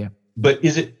 Yeah. But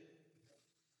is it,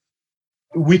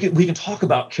 we can talk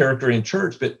about character in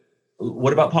church, but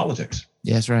what about politics?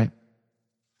 Yeah, that's right.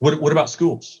 What about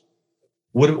schools?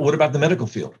 What about the medical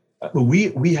field?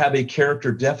 We have a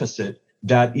character deficit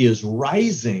that is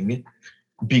rising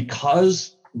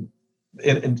because,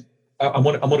 and I'm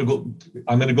going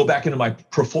to go back into my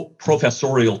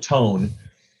professorial tone.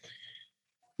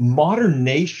 Modern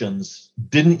nations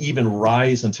didn't even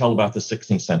rise until about the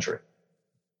 16th century.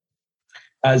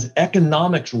 As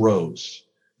economics rose,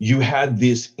 you had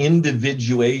this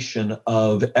individuation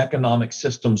of economic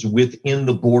systems within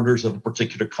the borders of a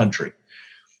particular country.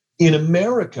 In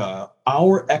America,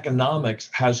 our economics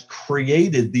has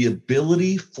created the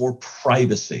ability for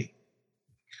privacy.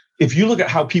 If you look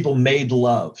at how people made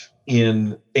love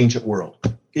in ancient world,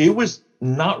 it was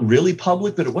not really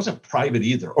public, but it wasn't private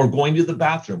either. Or going to the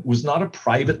bathroom was not a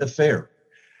private affair.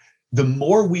 The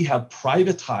more we have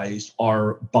privatized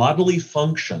our bodily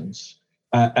functions,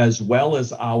 as well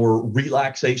as our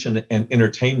relaxation and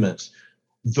entertainments,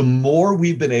 the more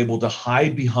we've been able to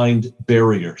hide behind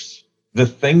barriers, the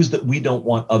things that we don't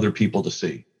want other people to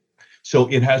see. So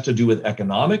it has to do with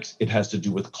economics. It has to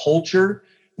do with culture.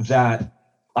 That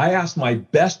I asked my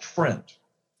best friend,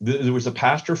 there was a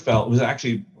pastor fellow, it was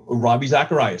actually Ravi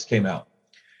Zacharias came out.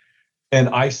 And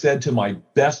I said to my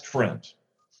best friend,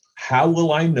 how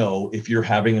will I know if you're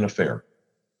having an affair?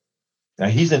 Now,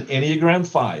 he's an Enneagram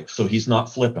 5, so he's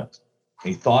not flippant.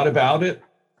 He thought about it,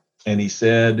 and he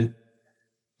said,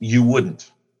 you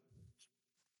wouldn't.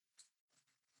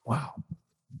 Wow.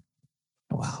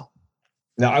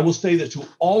 Now, I will say that to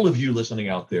all of you listening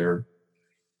out there,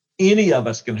 any of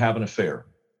us can have an affair.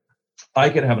 I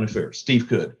can have an affair. Steve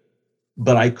could,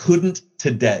 but I couldn't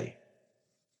today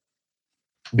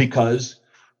because,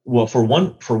 well, for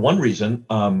one reason,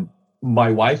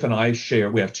 my wife and I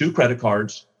share. We have 2 credit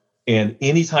cards, and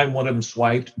anytime one of them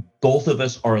swiped, both of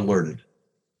us are alerted.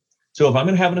 So if I'm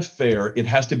going to have an affair, it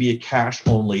has to be a cash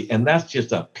only, and that's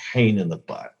just a pain in the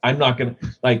butt. I'm not going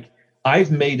to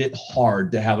I've made it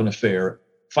hard to have an affair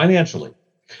financially.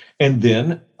 And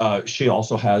then she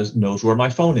also knows where my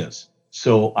phone is.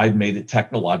 So I've made it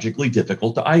technologically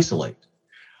difficult to isolate.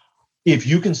 If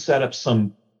you can set up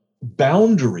some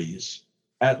boundaries,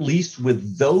 at least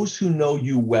with those who know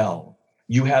you well,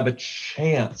 you have a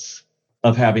chance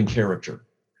of having character.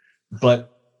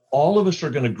 But all of us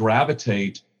are going to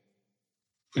gravitate.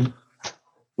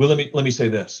 Well, let me say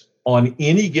this. On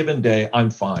any given day,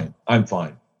 I'm fine.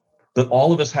 But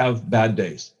all of us have bad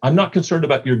days. I'm not concerned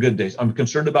about your good days. I'm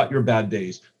concerned about your bad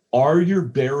days. Are your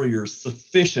barriers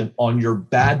sufficient on your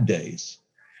bad days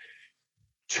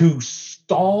to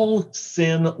stall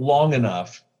sin long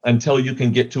enough until you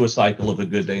can get to a cycle of a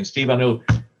good day? And Steve, I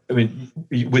mean,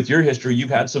 with your history, you've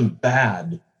had some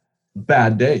bad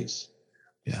days.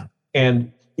 Yeah.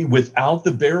 And without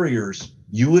the barriers,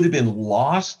 you would have been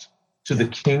lost to the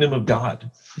kingdom of God.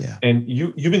 Yeah. And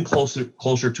you've been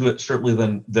closer to it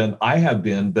certainly than I have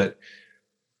been. But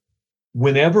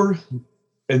whenever,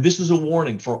 and this is a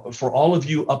warning for all of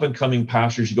you up and coming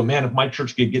pastors, you go, man, if my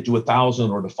church could get to 1,000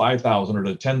 or to 5,000 or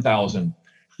to 10,000,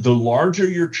 the larger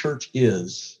your church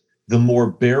is, the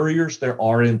more barriers there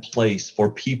are in place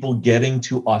for people getting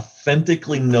to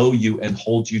authentically know you and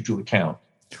hold you to account.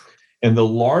 And the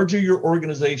larger your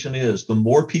organization is, the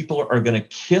more people are going to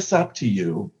kiss up to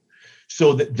you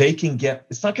so that they can get,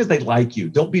 it's not because they like you.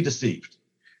 Don't be deceived.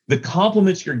 The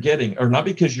compliments you're getting are not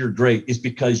because you're great, it's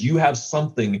because you have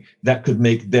something that could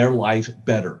make their life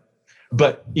better.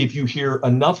 But if you hear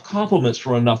enough compliments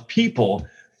from enough people,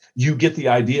 you get the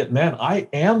idea, man, I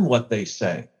am what they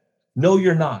say. No,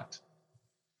 you're not.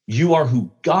 You are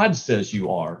who God says you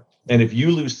are. And if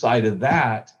you lose sight of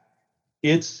that,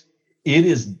 it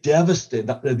is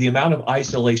devastating. The amount of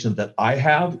isolation that I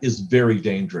have is very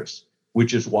dangerous,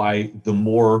 which is why the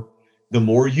more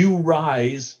you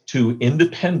rise to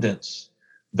independence,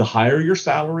 the higher your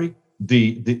salary,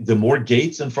 the more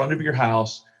gates in front of your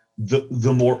house,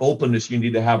 the more openness you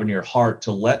need to have in your heart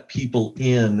to let people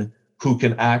in who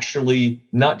can actually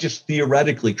not just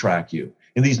theoretically track you.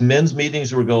 In these men's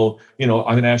meetings where we go, I'm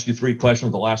going to ask you 3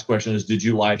 questions. The last question is, did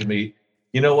you lie to me?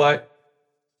 You know what?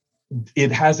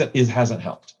 It hasn't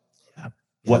helped. Yeah.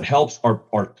 What helps are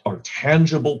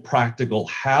tangible, practical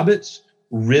habits,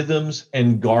 rhythms,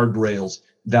 and guardrails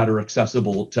that are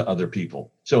accessible to other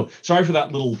people. So sorry for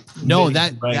that little. No,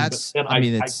 that's.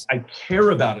 I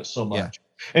care about it so much.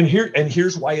 Yeah. And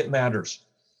here's why it matters.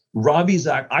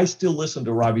 I still listen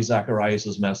to Ravi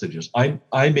Zacharias' messages.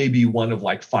 I may be one of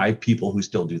 5 people who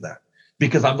still do that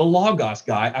because I'm the Logos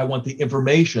guy. I want the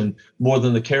information more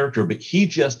than the character. But he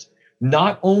just,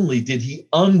 not only did he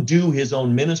undo his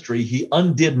own ministry, he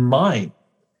undid mine.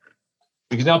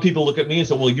 Because now people look at me and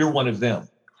say, well, you're one of them.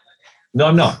 No,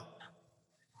 I'm not.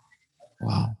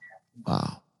 Wow.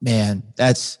 Man,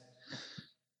 that's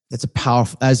a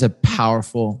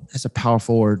powerful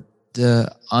word.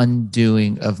 The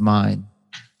undoing of mine.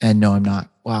 And no, I'm not.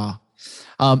 Wow.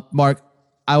 Mark,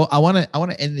 I want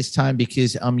to end this time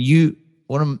because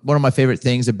one of my favorite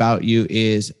things about you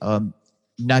is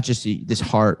not just this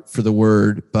heart for the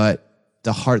word, but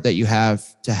the heart that you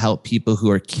have to help people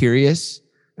who are curious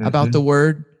about the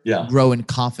word grow in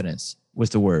confidence with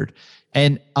the word.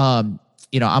 And I'm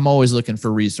always looking for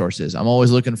resources. I'm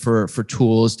always looking for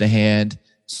tools to hand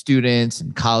students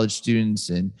and college students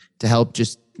and to help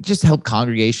just help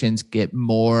congregations get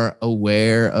more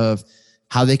aware of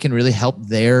how they can really help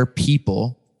their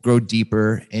people grow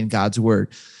deeper in God's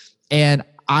word. And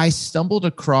I stumbled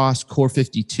across Core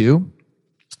 52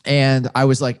 and I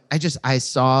was like, I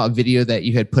saw a video that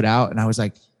you had put out and I was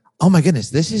like, oh my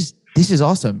goodness, this is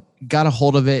awesome. Got a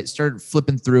hold of it, started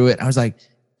flipping through it. I was like,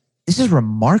 this is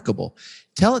remarkable.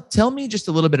 Tell me just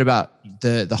a little bit about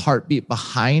the heartbeat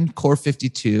behind Core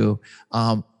 52,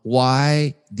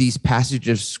 why these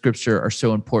passages of scripture are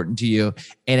so important to you.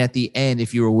 And at the end,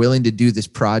 if you were willing to do this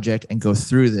project and go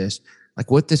through this,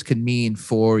 what this could mean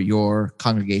for your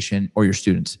congregation or your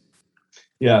students.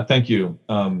 Yeah, thank you.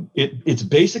 It's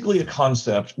basically a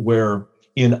concept where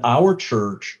in our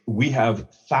church, we have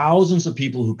thousands of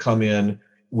people who come in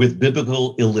with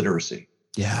biblical illiteracy.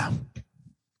 Yeah.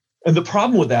 And the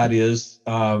problem with that is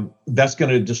that's going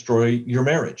to destroy your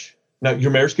marriage. Now, your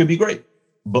marriage can be great.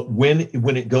 But when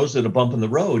it goes at a bump in the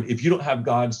road, if you don't have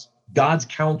God's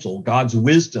counsel, God's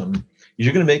wisdom,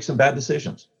 you're going to make some bad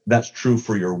decisions. That's true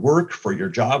for your work, for your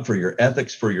job, for your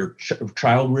ethics, for your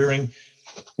child rearing.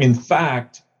 In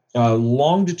fact,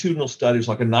 longitudinal studies,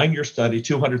 like a 9-year study,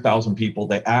 200,000 people,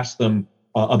 they asked them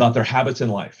about their habits in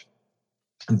life.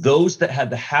 Those that had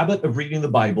the habit of reading the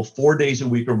Bible 4 days a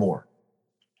week or more,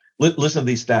 listen to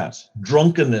these stats.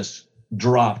 Drunkenness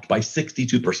dropped by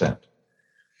 62%.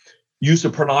 Use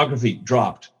of pornography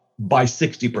dropped by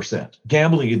 60%.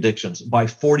 Gambling addictions by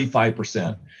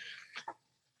 45%.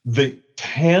 The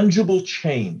tangible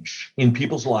change in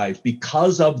people's lives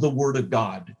because of the Word of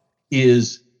God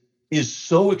is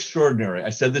so extraordinary.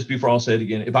 I said this before, I'll say it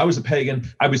again. If I was a pagan,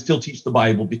 I would still teach the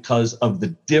Bible because of the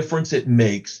difference it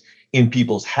makes in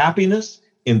people's happiness,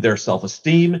 in their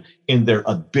self-esteem, in their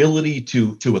ability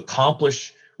to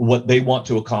accomplish what they want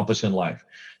to accomplish in life.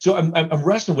 So I'm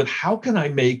wrestling with, how can I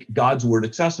make God's Word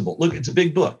accessible? Look, it's a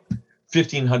big book,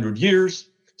 1,500 years,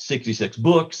 66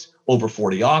 books, over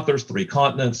 40 authors, 3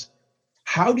 continents.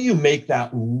 How do you make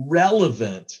that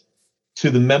relevant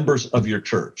to the members of your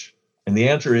church? And the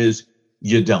answer is,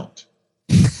 you don't.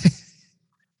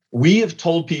 We have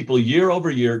told people year over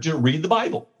year to read the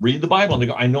Bible. Read the Bible. And they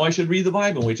go, I know I should read the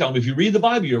Bible. And we tell them, if you read the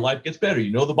Bible, your life gets better.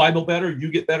 You know the Bible better,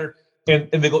 you get better. And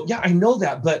they go, yeah, I know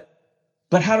that, but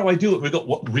how do I do it? We go,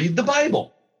 well, read the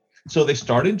Bible. So they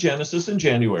start in Genesis in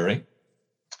January.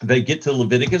 They get to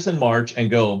Leviticus in March and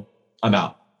go, I'm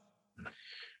out.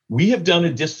 We have done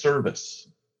a disservice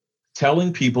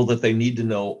telling people that they need to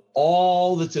know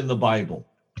all that's in the Bible.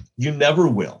 You never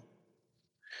will.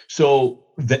 So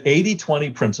the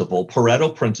 80-20 principle,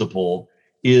 Pareto principle,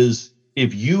 is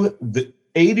the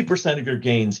 80% of your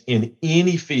gains in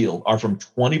any field are from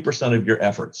 20% of your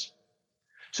efforts.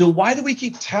 So why do we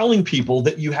keep telling people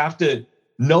that you have to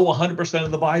know 100%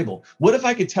 of the Bible? What if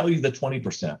I could tell you the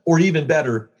 20%, or even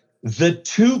better, the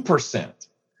 2%?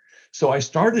 So I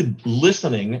started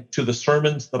listening to the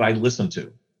sermons that I listened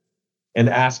to and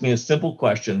asking a simple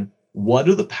question: what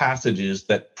are the passages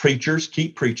that preachers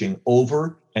keep preaching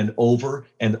over and over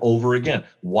and over again?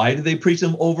 Why do they preach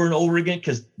them over and over again?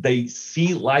 Because they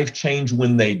see life change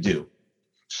when they do.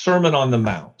 Sermon on the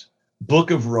Mount,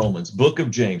 Book of Romans, Book of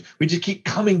James. We just keep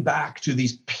coming back to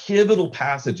these pivotal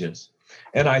passages.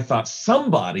 And I thought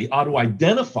somebody ought to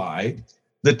identify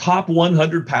the top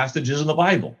 100 passages in the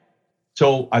Bible.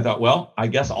 So I thought, well, I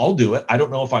guess I'll do it. I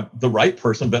don't know if I'm the right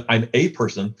person, but I'm a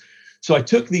person. So I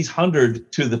took these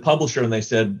 100 to the publisher and they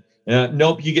said,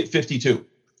 nope, you get 52,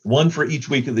 one for each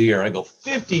week of the year. I go,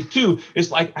 52? It's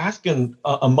like asking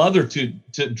a mother to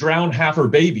drown half her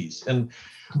babies.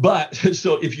 But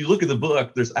so if you look at the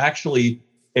book, there's actually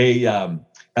a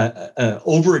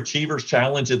overachievers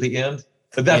challenge at the end.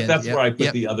 But that's where I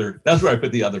put the other. That's where I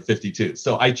put the other 52.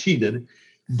 So I cheated,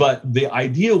 but the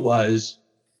idea was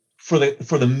for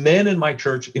the men in my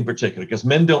church in particular, because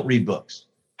men don't read books.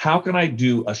 How can I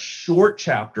do a short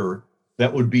chapter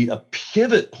that would be a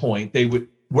pivot point?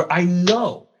 Where I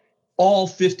know all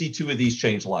 52 of these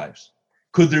changed lives.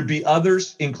 Could there be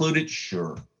others included?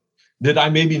 Sure. Did I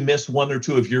maybe miss one or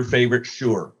two of your favorites?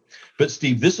 Sure. But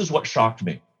Steve, this is what shocked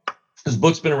me. This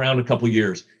book's been around a couple of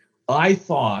years. I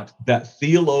thought that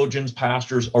theologians,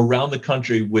 pastors around the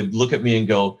country would look at me and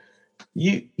go,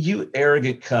 you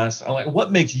arrogant cuss. I'm like,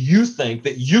 what makes you think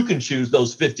that you can choose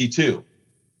those 52?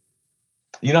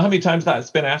 You know how many times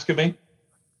that's been asked of me?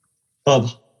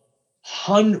 Thousands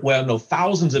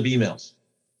of emails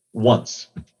once.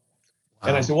 Wow.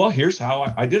 And I said, well, here's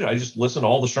how I did it. I just listened to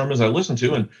all the sermons I listened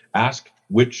to and ask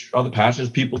which are the passages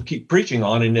people keep preaching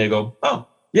on. And they go, oh,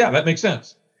 yeah, that makes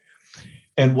sense.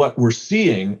 And what we're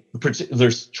seeing,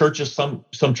 there's churches, some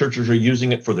churches are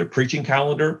using it for their preaching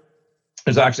calendar.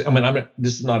 There's actually,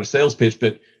 this is not a sales pitch,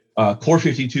 but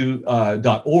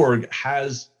core52.org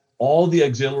has all the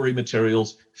auxiliary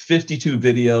materials, 52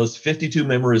 videos, 52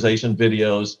 memorization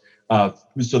videos.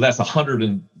 So that's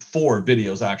 104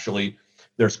 videos, actually.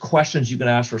 There's questions you can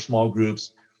ask for small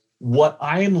groups. What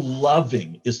I'm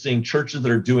loving is seeing churches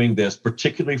that are doing this,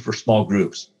 particularly for small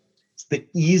groups. It's the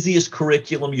easiest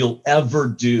curriculum you'll ever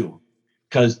do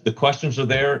because the questions are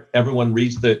there. Everyone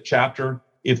reads the chapter.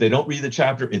 If they don't read the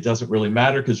chapter, it doesn't really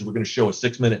matter because we're going to show a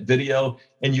 6-minute video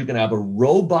and you can have a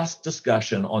robust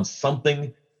discussion on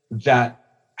something that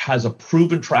has a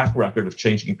proven track record of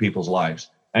changing people's lives: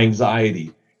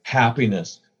 anxiety,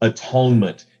 happiness,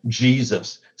 atonement,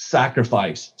 Jesus,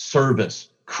 sacrifice, service,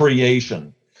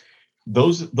 creation.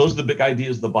 Those are the big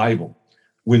ideas of the Bible.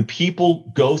 When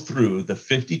people go through the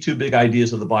 52 big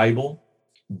ideas of the Bible,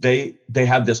 they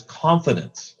have this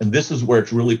confidence, and this is where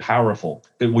it's really powerful.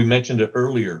 We mentioned it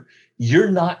earlier.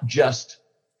 You're not just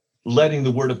letting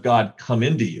the word of God come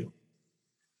into you.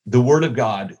 The word of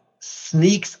God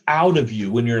sneaks out of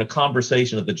you when you're in a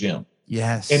conversation at the gym.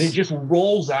 Yes. And it just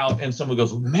rolls out and someone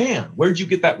goes, man, where'd you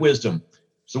get that wisdom?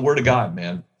 It's the word of God,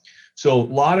 man. So a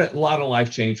lot of life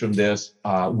change from this.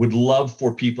 Would love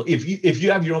for people, if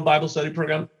you have your own Bible study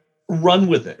program, run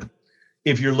with it.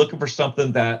 If you're looking for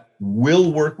something that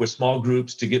will work with small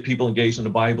groups to get people engaged in the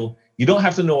Bible, you don't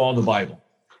have to know all the Bible,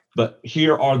 but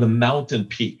here are the mountain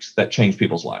peaks that change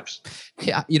people's lives.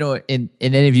 Yeah, and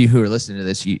any of you who are listening to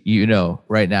this, you know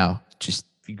right now, just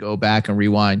if you go back and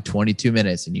rewind 22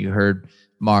 minutes and you heard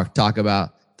Mark talk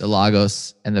about the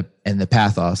logos and the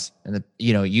pathos, and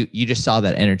you just saw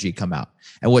that energy come out.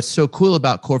 And what's so cool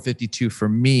about Core 52 for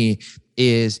me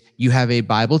is you have a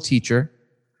Bible teacher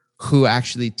who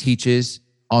actually teaches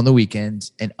on the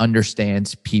weekends and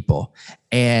understands people.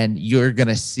 And you're going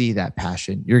to see that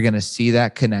passion. You're going to see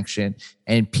that connection,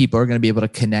 and people are going to be able to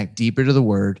connect deeper to the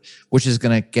word, which is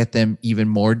going to get them even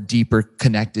more deeper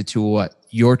connected to what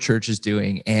your church is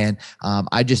doing. And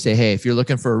I just say, hey, if you're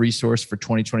looking for a resource for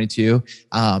 2022,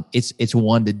 it's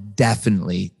one to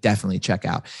definitely check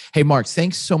out. Hey, Mark,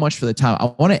 thanks so much for the time.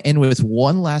 I want to end with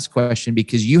one last question,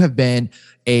 because you have been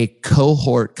a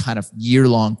cohort kind of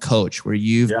year-long coach where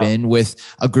you've been with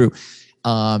a group,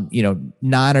 9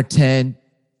 or 10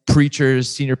 preachers,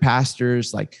 senior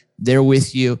pastors, like they're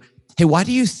with you. Hey, why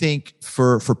do you think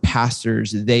for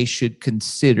pastors, they should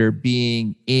consider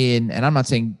being in, and I'm not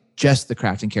saying just the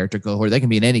craft and character cohort, they can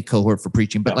be in any cohort for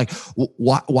preaching, but like,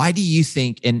 why do you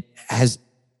think, and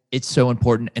it's so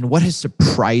important, and what has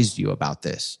surprised you about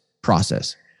this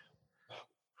process?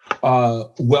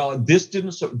 Well, this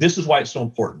is why it's so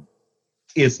important.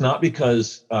 It's not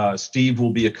because Steve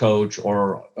will be a coach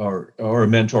or a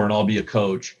mentor and I'll be a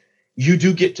coach. You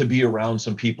do get to be around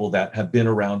some people that have been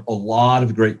around a lot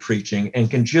of great preaching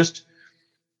and can just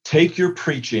take your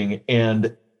preaching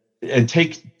and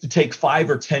take 5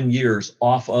 or 10 years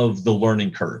off of the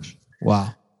learning curve. Wow.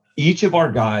 Each of our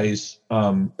guys,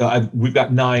 we've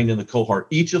got 9 in the cohort.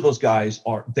 Each of those guys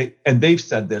they've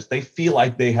said this, they feel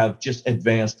like they have just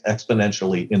advanced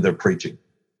exponentially in their preaching.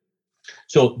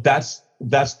 So that's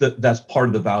part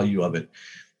of the value of it.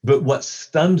 But what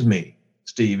stunned me,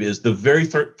 Steve, is the very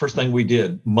first thing we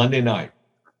did Monday night,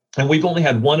 and we've only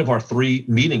had one of our 3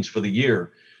 meetings for the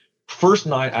year. First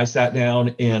night, I sat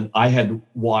down and I had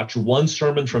watched one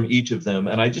sermon from each of them,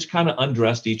 and I just kind of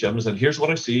undressed each of them and said, here's what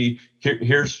I see.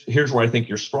 Here's where I think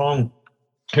you're strong.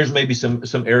 Here's maybe some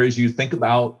areas you think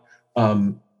about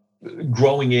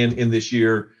growing in this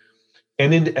year,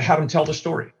 and then have them tell the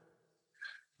story.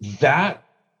 That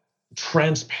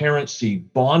transparency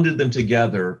bonded them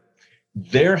together.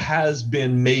 There has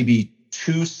been maybe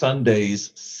 2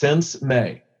 Sundays since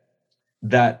May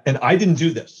and I didn't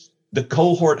do this. The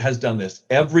cohort has done this.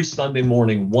 Every Sunday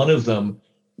morning, one of them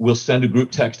will send a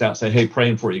group text out and say, hey,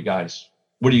 praying for you guys.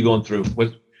 What are you going through?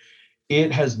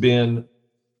 It has been,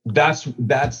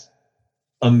 that's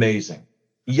amazing.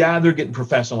 Yeah, they're getting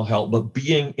professional help, but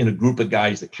being in a group of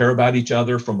guys that care about each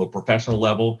other from a professional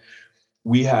level.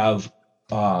 We have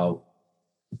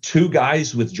 2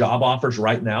 guys with job offers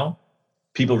right now.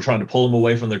 People are trying to pull them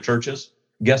away from their churches.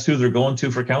 Guess who they're going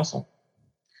to for counsel?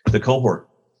 The cohort.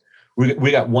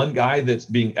 We got one guy that's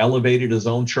being elevated his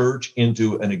own church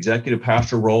into an executive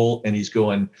pastor role, and he's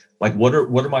going like, what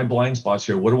are my blind spots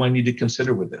here? What do I need to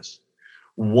consider with this?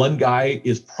 One guy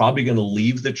is probably going to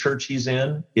leave the church he's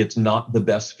in. It's not the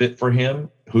best fit for him.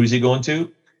 Who's he going to?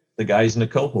 The guys in the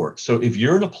cohort. So if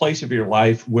you're in a place of your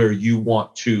life where you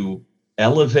want to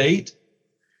elevate,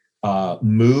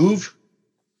 move,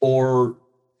 or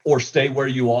stay where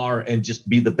you are and just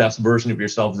be the best version of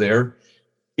yourself there,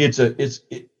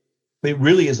 it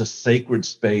really is a sacred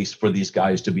space for these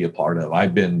guys to be a part of.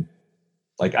 I've been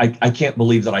like, I can't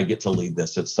believe that I get to lead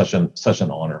this. It's such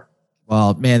an honor.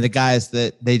 Well, man, the guys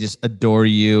they just adore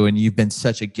you, and you've been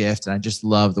such a gift. And I just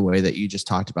love the way that you just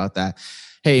talked about that.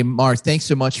 Hey, Mark, thanks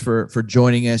so much for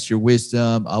joining us, your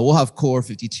wisdom. We'll have Core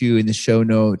 52 in the show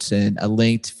notes and a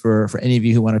link for any of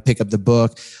you who want to pick up the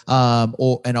book.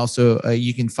 And also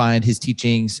you can find his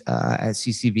teachings at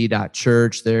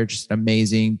ccv.church. They're just an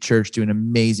amazing church doing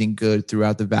amazing good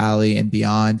throughout the valley and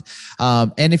beyond.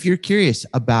 And if you're curious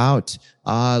about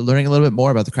learning a little bit more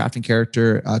about the Craft and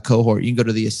Character cohort, you can go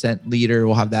to the Ascent Leader.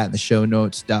 We'll have that in the show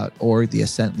notes.org,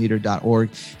 theascentleader.org.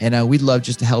 And we'd love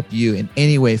just to help you in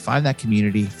any way find that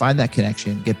community, find that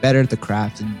connection, get better at the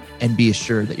craft, and be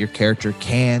assured that your character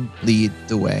can lead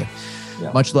the way.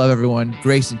 Yeah. Much love, everyone.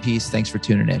 Grace and peace. Thanks for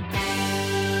tuning in.